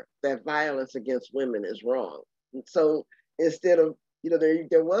aware that violence against women is wrong. And so instead of,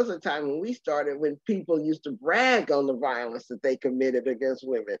 there was a time when we started when people used to brag on the violence that they committed against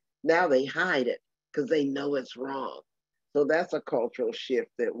women. Now they hide it because they know it's wrong. So that's a cultural shift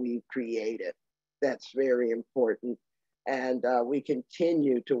that we've created. That's very important. And we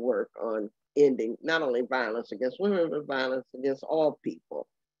continue to work on ending not only violence against women, but violence against all people.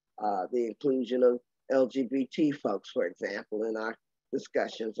 The inclusion of LGBT folks, for example, in our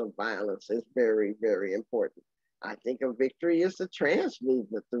discussions of violence is very, very important. I think a victory is the trans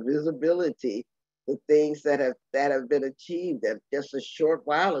movement, the visibility, the things that have been achieved that just a short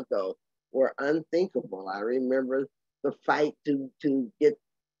while ago were unthinkable. I remember the fight to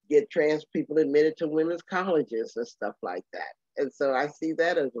get trans people admitted to women's colleges and stuff like that. And so I see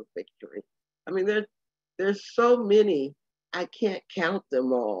that as a victory. I mean, there's so many, I can't count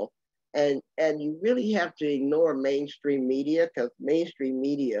them all. And you really have to ignore mainstream media, because mainstream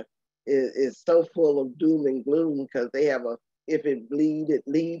media is so full of doom and gloom, because they have a if it bleed, it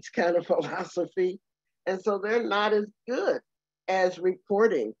leads kind of philosophy. And so they're not as good as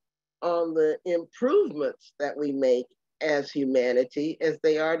reporting on the improvements that we make as humanity as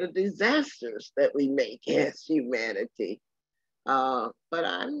they are the disasters that we make as humanity. But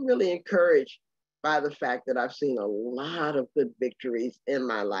I'm really encouraged by the fact that I've seen a lot of good victories in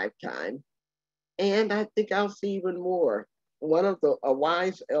my lifetime. And I think I'll see even more. A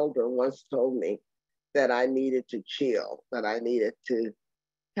wise elder once told me that I needed to chill, that I needed to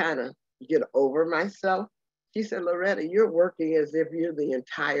kind of get over myself. She said, Loretta, you're working as if you're the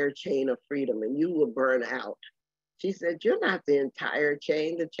entire chain of freedom and you will burn out. She said, you're not the entire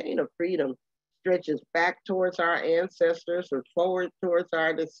chain. The chain of freedom stretches back towards our ancestors and forward towards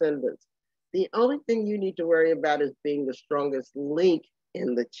our descendants. The only thing you need to worry about is being the strongest link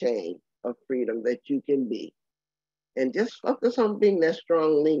in the chain of freedom that you can be. And just focus on being that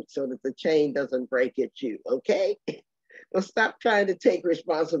strong link so that the chain doesn't break at you, okay? Well, stop trying to take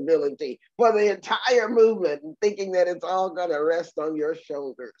responsibility for the entire movement and thinking that it's all gonna rest on your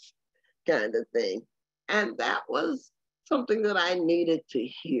shoulders, kind of thing. And that was something that I needed to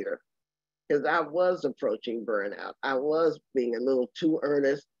hear, because I was approaching burnout. I was being a little too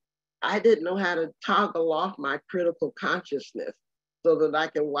earnest. I didn't know how to toggle off my critical consciousness so that I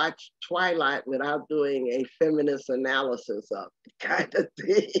can watch Twilight without doing a feminist analysis of it, kind of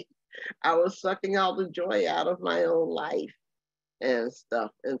thing. I was sucking all the joy out of my own life and stuff.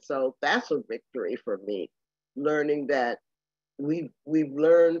 And so that's a victory for me, learning that we've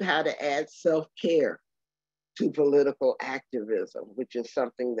learned how to add self-care to political activism, which is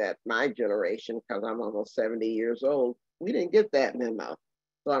something that my generation, because I'm almost 70 years old, we didn't get that memo.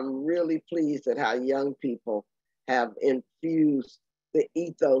 So I'm really pleased at how young people have infused the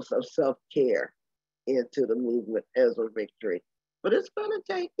ethos of self-care into the movement as a victory. But it's going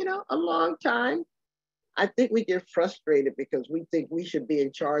to take, a long time. I think we get frustrated because we think we should be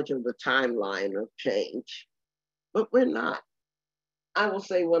in charge of the timeline of change, but we're not. I will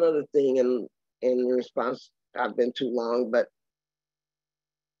say one other thing in response. I've been too long, but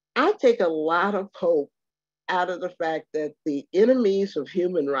I take a lot of hope out of the fact that the enemies of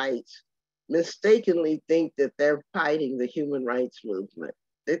human rights mistakenly think that they're fighting the human rights movement.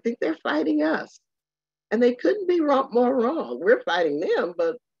 They think they're fighting us. And they couldn't be more wrong. We're fighting them,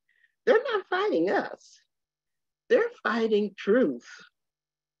 but they're not fighting us. They're fighting truth.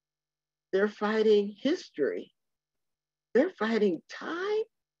 They're fighting history. They're fighting time,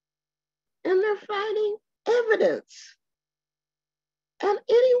 and they're fighting evidence. And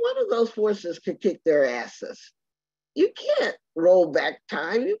any one of those forces could kick their asses. You can't roll back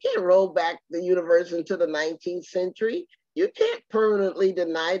time. You can't roll back the universe into the 19th century. You can't permanently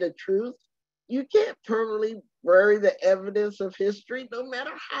deny the truth. You can't permanently bury the evidence of history, no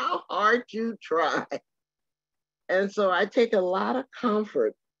matter how hard you try. And so I take a lot of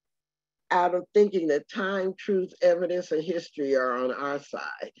comfort out of thinking that time, truth, evidence, and history are on our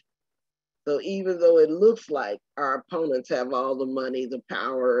side. So even though it looks like our opponents have all the money, the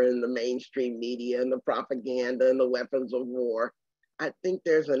power, and the mainstream media, and the propaganda, and the weapons of war, I think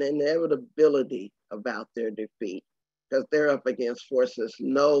there's an inevitability about their defeat, because they're up against forces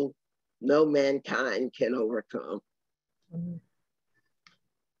no mankind can overcome.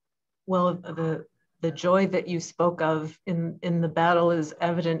 Well, the joy that you spoke of in the battle is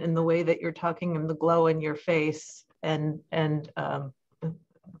evident in the way that you're talking and the glow in your face. And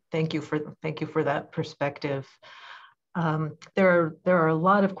thank you for that perspective. There are a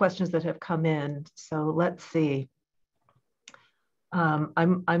lot of questions that have come in, so let's see.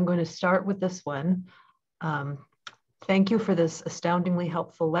 I'm going to start with this one. Thank you for this astoundingly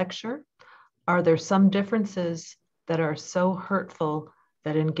helpful lecture. Are there some differences that are so hurtful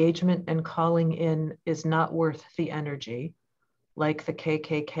that engagement and calling in is not worth the energy, like the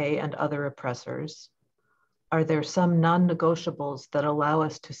KKK and other oppressors? Are there some non-negotiables that allow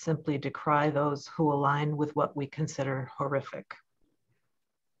us to simply decry those who align with what we consider horrific?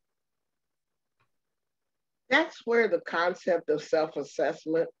 That's where the concept of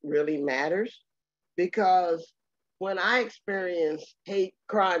self-assessment really matters, because when I experienced hate,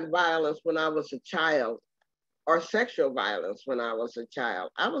 crime, violence when I was a child, or sexual violence when I was a child,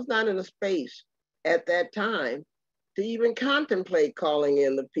 I was not in a space at that time to even contemplate calling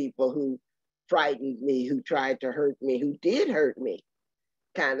in the people who frightened me, who tried to hurt me, who did hurt me,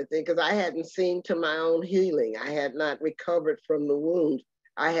 kind of thing, because I hadn't seen to my own healing. I had not recovered from the wounds.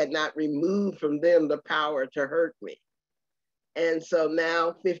 I had not removed from them the power to hurt me. And so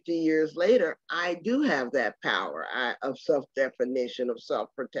now, 50 years later, I do have that power of self-definition, of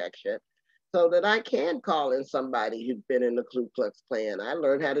self-protection, so that I can call in somebody who'd been in the Ku Klux Klan. I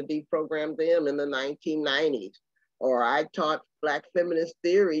learned how to deprogram them in the 1990s. Or I taught Black feminist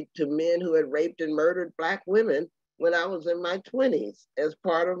theory to men who had raped and murdered Black women when I was in my 20s as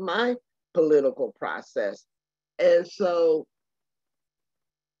part of my political process. And so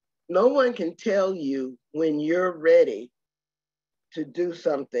no one can tell you when you're ready to do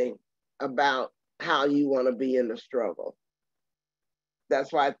something about how you want to be in the struggle.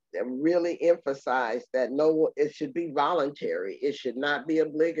 That's why I really emphasize that it should be voluntary. It should not be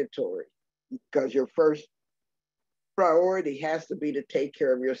obligatory, because your first priority has to be to take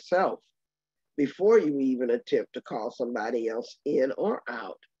care of yourself before you even attempt to call somebody else in or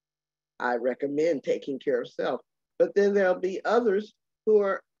out. I recommend taking care of self. But then there'll be others who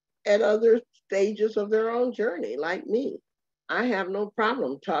are at other stages of their own journey, like me. I have no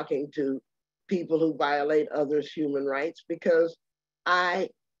problem talking to people who violate others' human rights, because I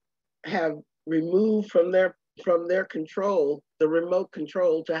have removed from their control the remote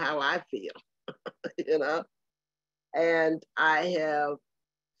control to how I feel, you know? And I have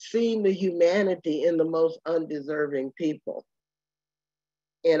seen the humanity in the most undeserving people.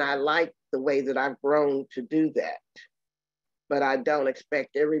 And I like the way that I've grown to do that. But I don't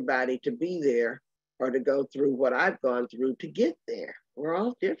expect everybody to be there or to go through what I've gone through to get there. We're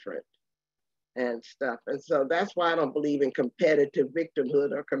all different and stuff. And so that's why I don't believe in competitive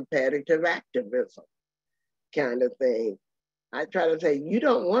victimhood or competitive activism kind of thing. I try to say, you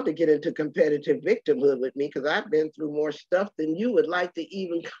don't want to get into competitive victimhood with me, because I've been through more stuff than you would like to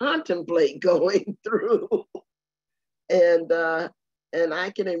even contemplate going through. And I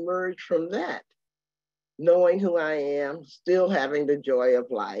can emerge from that, knowing who I am, still having the joy of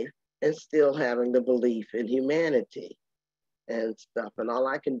life, and still having the belief in humanity and stuff. And all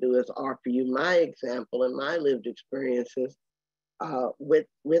I can do is offer you my example and my lived experiences with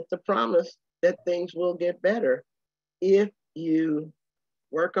the promise that things will get better if you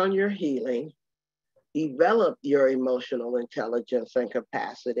work on your healing, develop your emotional intelligence and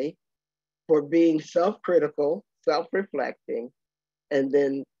capacity for being self-critical, self-reflecting, and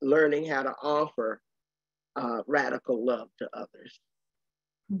then learning how to offer radical love to others.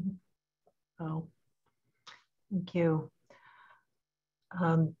 Mm-hmm. Oh, Thank you.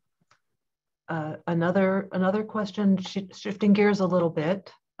 Another question, shifting gears a little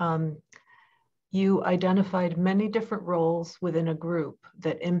bit. You identified many different roles within a group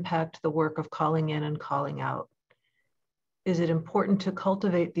that impact the work of calling in and calling out. Is it important to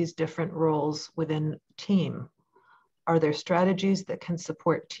cultivate these different roles within a team? Are there strategies that can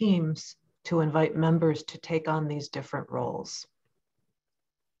support teams to invite members to take on these different roles?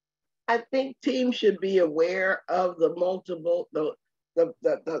 I think teams should be aware of the multiple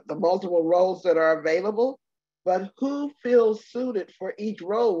roles that are available, but who feels suited for each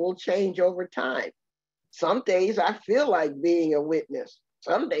role will change over time. Some days I feel like being a witness.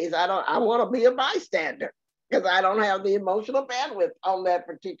 Some days I want to be a bystander because I don't have the emotional bandwidth on that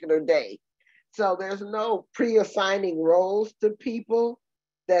particular day. So there's no pre-assigning roles to people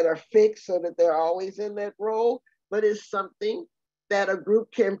that are fixed so that they're always in that role, but it's something that a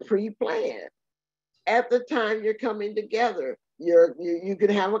group can pre-plan. At the time you're coming together, you can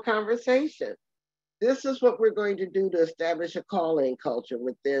have a conversation. This is what we're going to do to establish a calling culture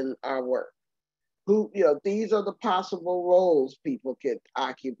within our work. These are the possible roles people could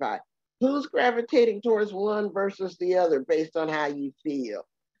occupy. Who's gravitating towards one versus the other based on how you feel?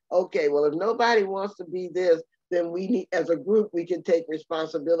 Okay, well, if nobody wants to be this, then we need, as a group, we can take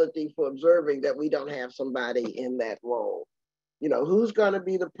responsibility for observing that we don't have somebody in that role. Who's going to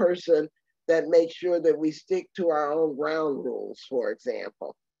be the person that makes sure that we stick to our own ground rules, for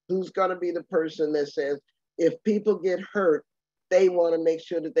example? Who's going to be the person that says, if people get hurt, they want to make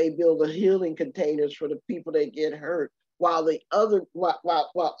sure that they build the healing containers for the people that get hurt, while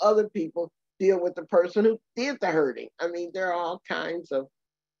other people deal with the person who did the hurting. I mean, there are all kinds of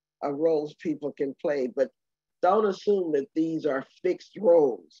roles people can play, but don't assume that these are fixed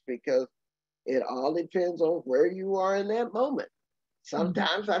roles, because it all depends on where you are in that moment.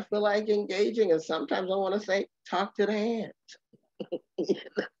 Sometimes I feel like engaging, and sometimes I want to say, talk to the hands.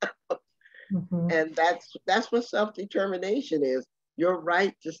 And that's what self-determination is. Your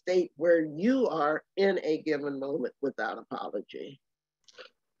right to state where you are in a given moment without apology.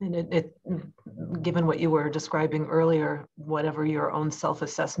 And given what you were describing earlier, whatever your own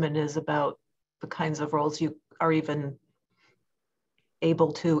self-assessment is about the kinds of roles you are even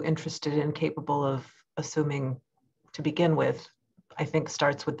able to, interested in, capable of assuming to begin with, I think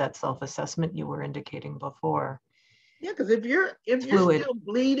starts with that self-assessment you were indicating before. Yeah, because if you're still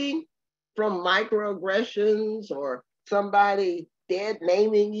bleeding from microaggressions or somebody dead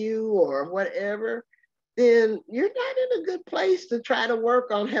naming you or whatever, then you're not in a good place to try to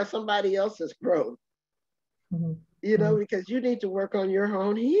work on how somebody else's growth. Because you need to work on your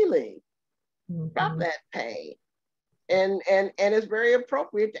own healing from that pain. And it's very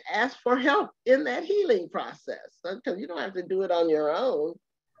appropriate to ask for help in that healing process, because you don't have to do it on your own,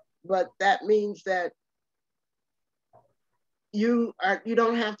 but that means that you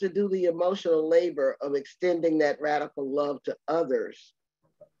don't have to do the emotional labor of extending that radical love to others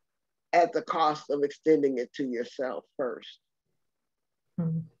at the cost of extending it to yourself first.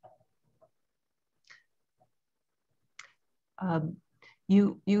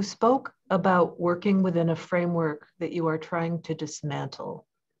 You spoke about working within a framework that you are trying to dismantle.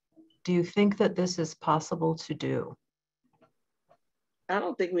 Do you think that this is possible to do? I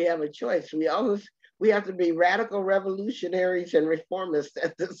don't think we have a choice. We have to be radical revolutionaries and reformists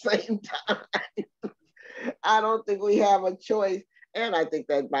at the same time. I don't think we have a choice. And I think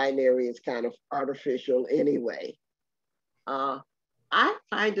that binary is kind of artificial anyway. I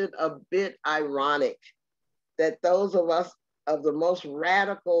find it a bit ironic that those of us of the most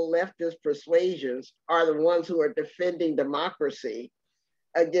radical leftist persuasions are the ones who are defending democracy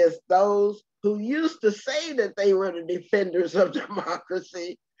against those who used to say that they were the defenders of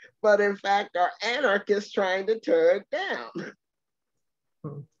democracy, but in fact are anarchists trying to tear it down.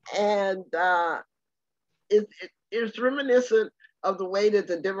 And it's reminiscent of the way that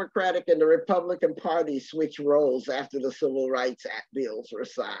the Democratic and the Republican Party switched roles after the Civil Rights Act bills were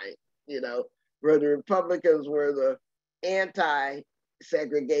signed, where the Republicans were the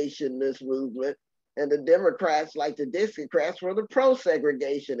anti-segregationist movement, and the Democrats, like the Dixiecrats, were the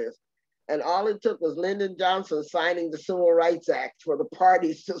pro-segregationists. And all it took was Lyndon Johnson signing the Civil Rights Act for the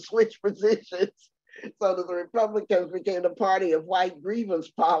parties to switch positions, so that the Republicans became the party of white grievance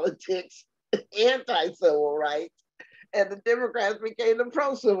politics, anti-civil rights, and the Democrats became the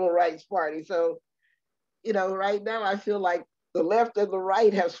pro-civil rights party. So, right now I feel like the left and the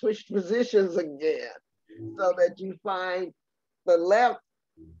right have switched positions again, so that you find the left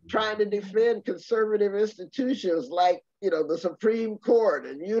trying to defend conservative institutions like, the Supreme Court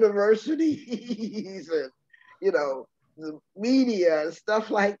and universities and, the media and stuff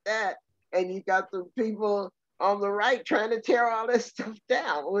like that. And you got the people on the right trying to tear all this stuff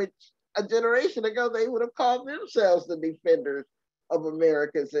down, which a generation ago they would have called themselves the defenders of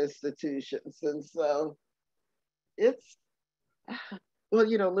America's institutions. And so it's, well,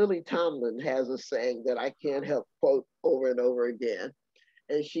 you know, Lily Tomlin has a saying that I can't help quote over and over again.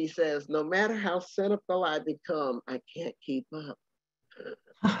 And she says, no matter how cynical I become, I can't keep up.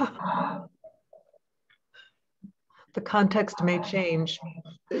 The context may change.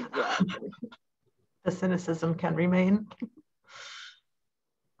 Exactly. The cynicism can remain.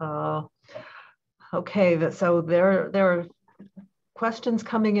 Okay, so there are questions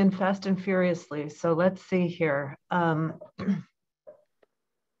coming in fast and furiously. So let's see here.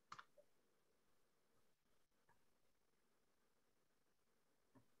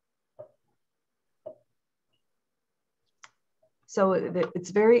 So it's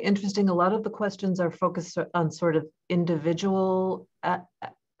very interesting. A lot of the questions are focused on sort of individual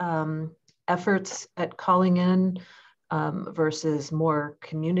efforts at calling in versus more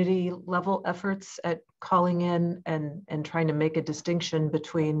community level efforts at calling in and trying to make a distinction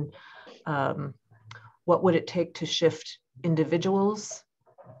between what would it take to shift individuals'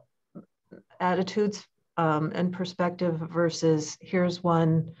 attitudes and perspective versus here's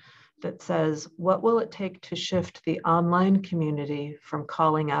one that says, what will it take to shift the online community from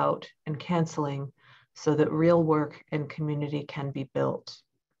calling out and canceling so that real work and community can be built?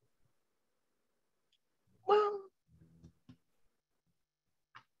 Well,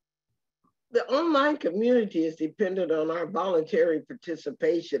 the online community is dependent on our voluntary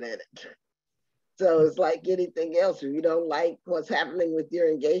participation in it. So it's like anything else. If you don't like what's happening with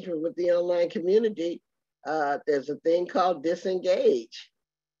your engagement with the online community, there's a thing called disengage.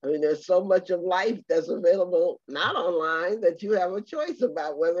 I mean, there's so much of life that's available not online that you have a choice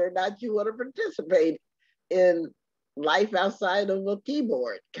about whether or not you want to participate in life outside of a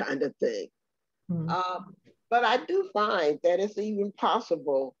keyboard kind of thing. Mm-hmm. But I do find that it's even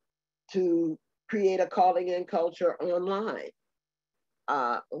possible to create a calling in culture online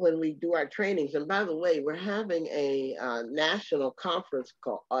when we do our trainings. And by the way, we're having a national conference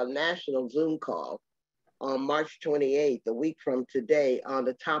call, a national Zoom call on March 28th, a week from today, on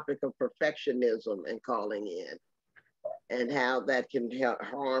the topic of perfectionism and calling in and how that can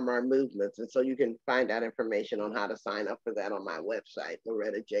harm our movements. And so you can find out information on how to sign up for that on my website,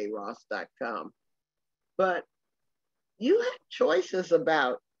 lorettajross.com. But you have choices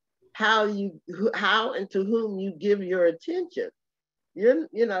about how and to whom you give your attention.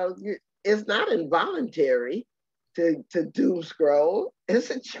 It's not involuntary to doom scroll. It's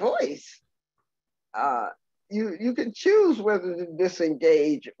a choice. You can choose whether to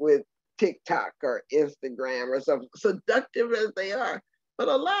disengage with TikTok or Instagram or something, seductive as they are. But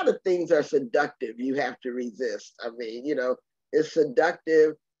a lot of things are seductive. You have to resist. I mean, it's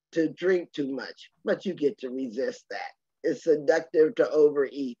seductive to drink too much, but you get to resist that. It's seductive to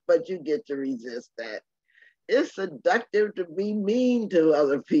overeat, but you get to resist that. It's seductive to be mean to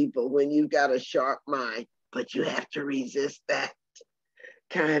other people when you've got a sharp mind, but you have to resist that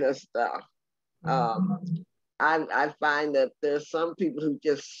kind of stuff. I find that there's some people who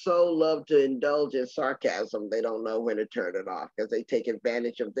just so love to indulge in sarcasm, they don't know when to turn it off because they take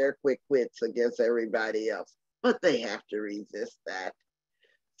advantage of their quick wits against everybody else, but they have to resist that.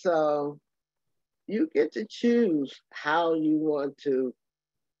 So you get to choose how you want to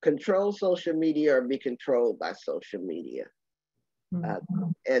control social media or be controlled by social media.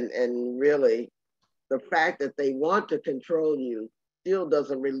 And really, the fact that they want to control you still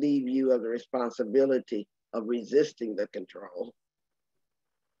doesn't relieve you of the responsibility of resisting the control.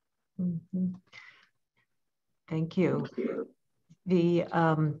 Mm-hmm. Thank you.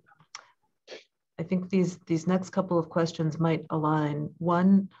 I think these next couple of questions might align.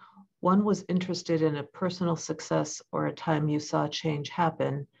 One was interested in a personal success or a time you saw change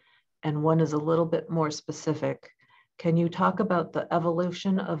happen, and one is a little bit more specific. Can you talk about the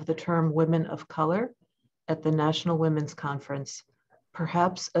evolution of the term women of color at the National Women's Conference,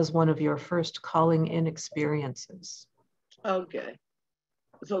 perhaps as one of your first calling in experiences? Okay.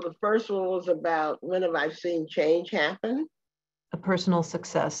 So the first one was about when have I seen change happen? A personal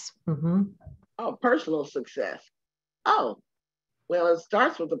success. Mm-hmm. Oh, personal success. Oh, well, it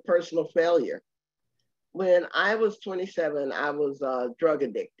starts with a personal failure. When I was 27, I was drug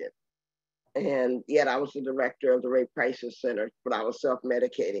addicted. And yet I was the director of the Rape Crisis Center, but I was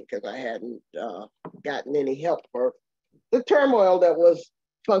self-medicating because I hadn't gotten any help for the turmoil that was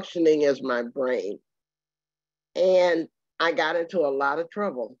functioning as my brain. And I got into a lot of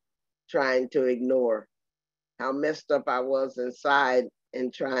trouble trying to ignore how messed up I was inside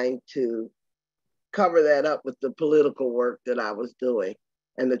and trying to cover that up with the political work that I was doing.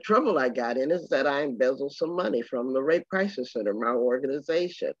 And the trouble I got in is that I embezzled some money from the Rape Crisis Center, my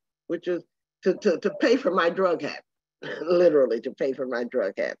organization, which is to pay for my drug habit, literally to pay for my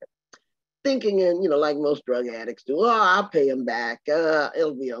drug habit. Thinking in, like most drug addicts do, oh, I'll pay him back,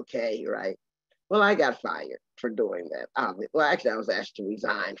 it'll be okay, right? Well, I got fired for doing that. Well, actually, I was asked to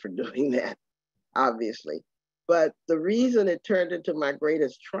resign for doing that, obviously. But the reason it turned into my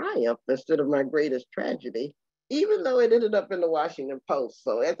greatest triumph instead of my greatest tragedy, even though it ended up in the Washington Post.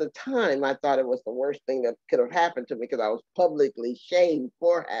 So at the time, I thought it was the worst thing that could have happened to me because I was publicly shamed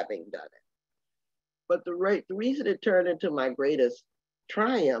for having done it. But the reason it turned into my greatest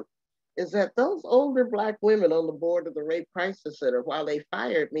triumph is that those older Black women on the board of the Rape Crisis Center, while they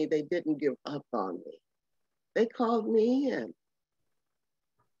fired me, they didn't give up on me. They called me in,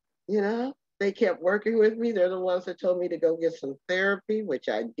 They kept working with me. They're the ones that told me to go get some therapy, which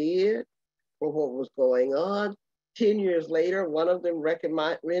I did for what was going on. 10 years later, one of them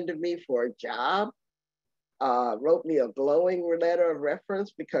recommended me for a job, wrote me a glowing letter of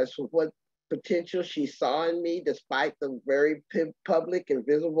reference because of what potential she saw in me, despite the very public and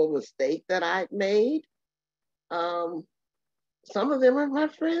visible mistake that I'd made. Some of them are my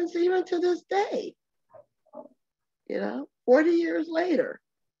friends even to this day, 40 years later.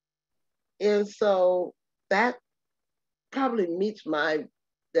 And so that probably meets my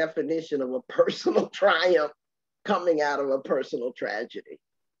definition of a personal triumph coming out of a personal tragedy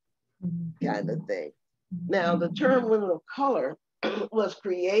kind of thing. Now, the term women of color was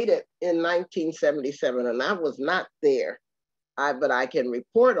created in 1977, and I was not there, but I can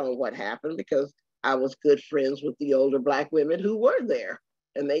report on what happened because I was good friends with the older Black women who were there,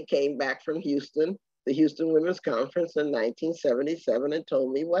 and they came back from Houston, the Houston Women's Conference in 1977, and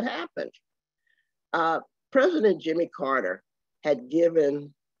told me what happened. President Jimmy Carter had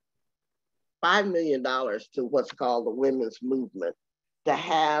given $5 million to what's called the women's movement to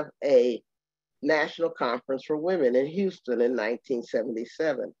have a national conference for women in Houston in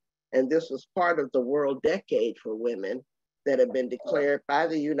 1977. And this was part of the World Decade for Women that had been declared by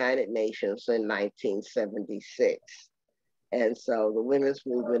the United Nations in 1976. And so the women's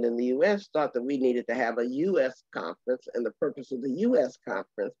movement in the US thought that we needed to have a US conference, and the purpose of the US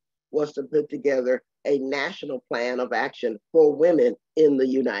conference was to put together a national plan of action for women in the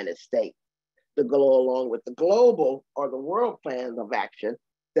United States to go along with the global or the world plan of action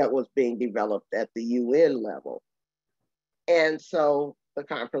that was being developed at the UN level. And so the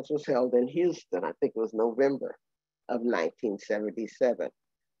conference was held in Houston. I think it was November of 1977.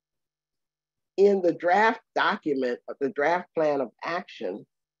 In the draft document, the draft plan of action,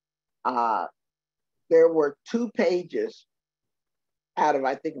 there were 2 pages out of,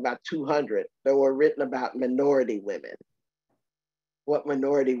 I think, about 200 that were written about minority women, what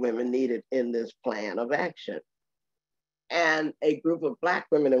minority women needed in this plan of action. And a group of Black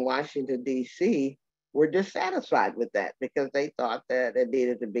women in Washington, D.C. were dissatisfied with that because they thought that it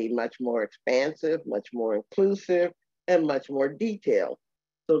needed to be much more expansive, much more inclusive, and much more detailed.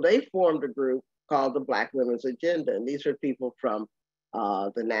 So they formed a group called the Black Women's Agenda. And these are people from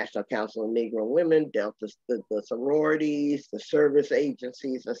the National Council of Negro Women, dealt with the sororities, the service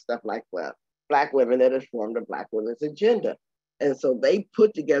agencies, and stuff like that. Black women that had formed the Black Women's Agenda. And so they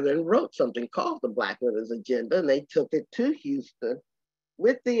put together and wrote something called the Black Women's Agenda, and they took it to Houston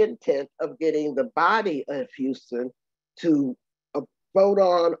with the intent of getting the body of Houston to vote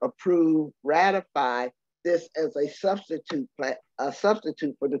on, approve, ratify this as a substitute for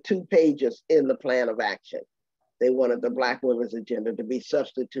the 2 pages in the plan of action. They wanted the Black Women's Agenda to be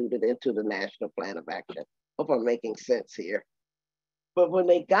substituted into the National Plan of Action. Hope I'm making sense here. But when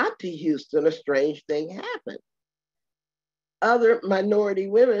they got to Houston, a strange thing happened. Other minority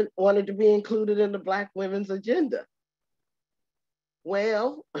women wanted to be included in the Black Women's Agenda.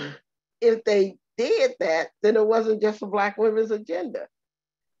 Well, if they did that, then it wasn't just a Black Women's Agenda.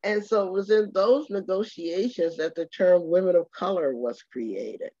 And so it was in those negotiations that the term women of color was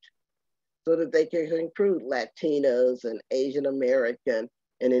created, so that they can include Latinos and Asian American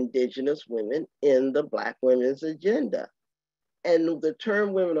and Indigenous women in the Black Women's Agenda. And the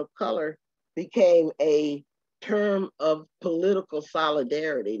term women of color became a term of political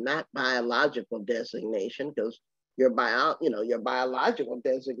solidarity, not biological designation, because your biological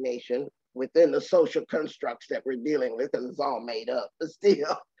designation within the social constructs that we're dealing with, because it's all made up, but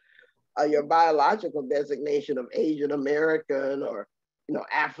still, your biological designation of Asian American or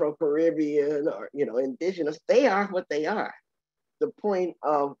Afro-Caribbean or Indigenous, they are what they are. The point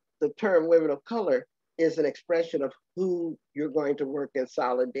of the term women of color is an expression of who you're going to work in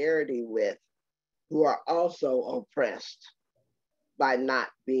solidarity with, who are also oppressed by not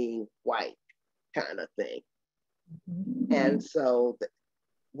being white, kind of thing. And so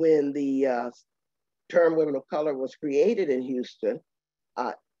when the term women of color was created in Houston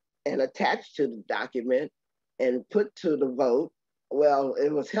and attached to the document and put to the vote, well,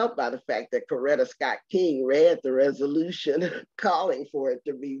 it was helped by the fact that Loretta Scott King read the resolution calling for it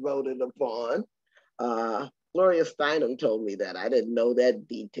to be voted upon. Gloria Steinem told me that. I didn't know that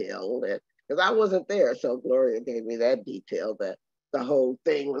detail, because I wasn't there. So Gloria gave me that detail that the whole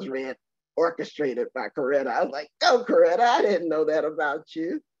thing was orchestrated by Loretta. I was like, go Loretta, I didn't know that about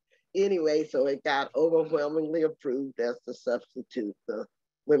you. Anyway, so it got overwhelmingly approved as the substitute. The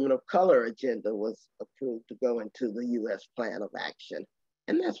Women of Color agenda was approved to go into the U.S. Plan of Action.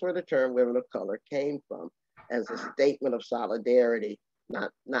 And that's where the term Women of Color came from, as a statement of solidarity,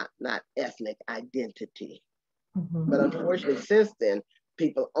 not ethnic identity. But unfortunately, since then,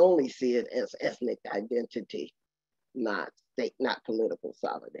 people only see it as ethnic identity, not political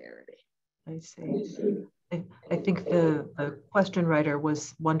solidarity. I see. I think the question writer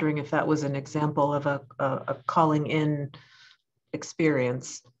was wondering if that was an example of a calling in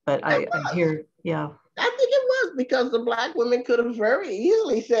experience, but I hear, yeah. I think it was, because the Black women could have very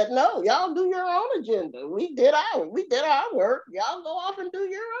easily said, no, y'all do your own agenda. We did our work. Y'all go off and do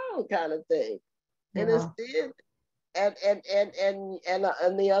your own kind of thing. Yeah. And instead,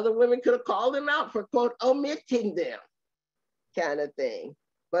 and the other women could have called them out for, quote, omitting them kind of thing.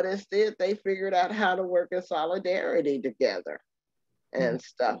 But instead they figured out how to work in solidarity together and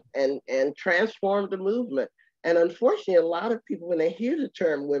stuff and transformed the movement. And unfortunately, a lot of people, when they hear the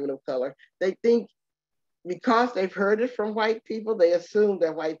term women of color, they think, because they've heard it from white people, they assume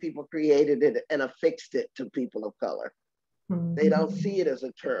that white people created it and affixed it to people of color. They don't see it as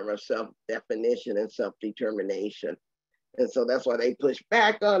a term of self-definition and self-determination. And so that's why they push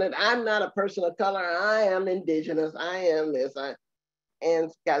back on it. I'm not a person of color. I am indigenous. I am this.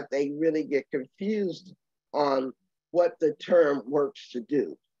 And guys, they really get confused on what the term works to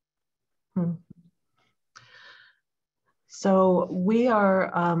do. So we're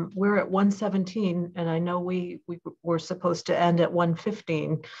at 1:17, and I know we were supposed to end at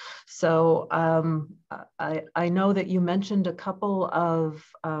 1:15. So I know that you mentioned a couple of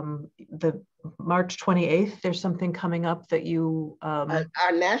the March 28th. There's something coming up that you our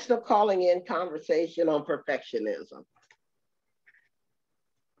national calling in conversation on perfectionism.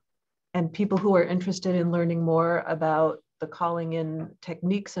 And people who are interested in learning more about the calling in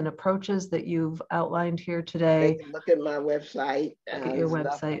techniques and approaches that you've outlined here today. They can look at my website. Look at your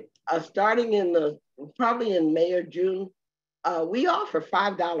website. Starting in probably in May or June, we offer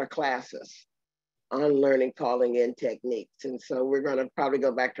 $5 classes on learning calling in techniques. And so we're gonna probably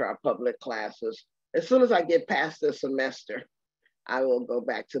go back to our public classes. As soon as I get past this semester, I will go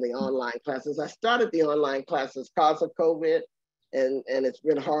back to the online classes. I started the online classes because of COVID, and it's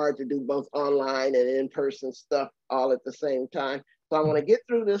been hard to do both online and in-person stuff all at the same time. So I want to get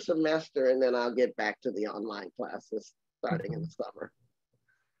through this semester, and then I'll get back to the online classes starting in the summer.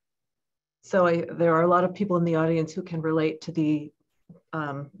 So there are a lot of people in the audience who can relate to the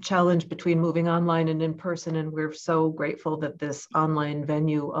challenge between moving online and in person, and we're so grateful that this online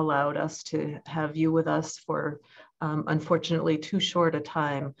venue allowed us to have you with us for unfortunately too short a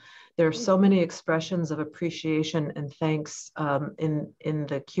time. There are so many expressions of appreciation and thanks in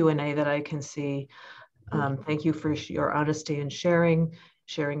the Q&A that I can see. Thank you for your honesty and sharing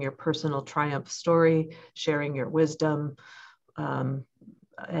your personal triumph story, sharing your wisdom, and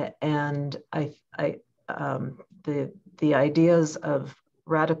the ideas of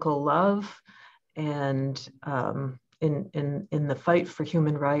radical love and in the fight for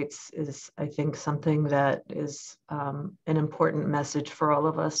human rights is, I think, something that is an important message for all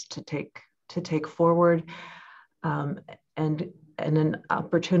of us to take forward, and an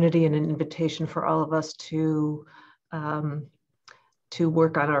opportunity and an invitation for all of us to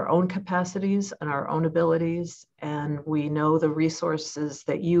work on our own capacities and our own abilities. And we know the resources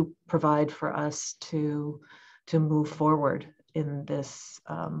that you provide for us to move forward in this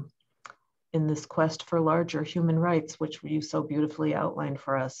quest for larger human rights, which you so beautifully outlined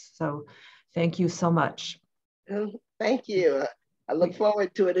for us. So thank you so much. Thank you. I look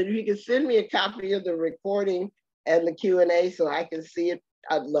forward to it. And if you can send me a copy of the recording and the Q&A so I can see it,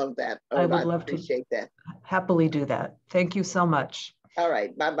 I'd love that. I would love to appreciate that. Happily do that. Thank you so much. All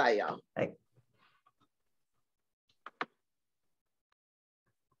right. Bye-bye, y'all. Bye.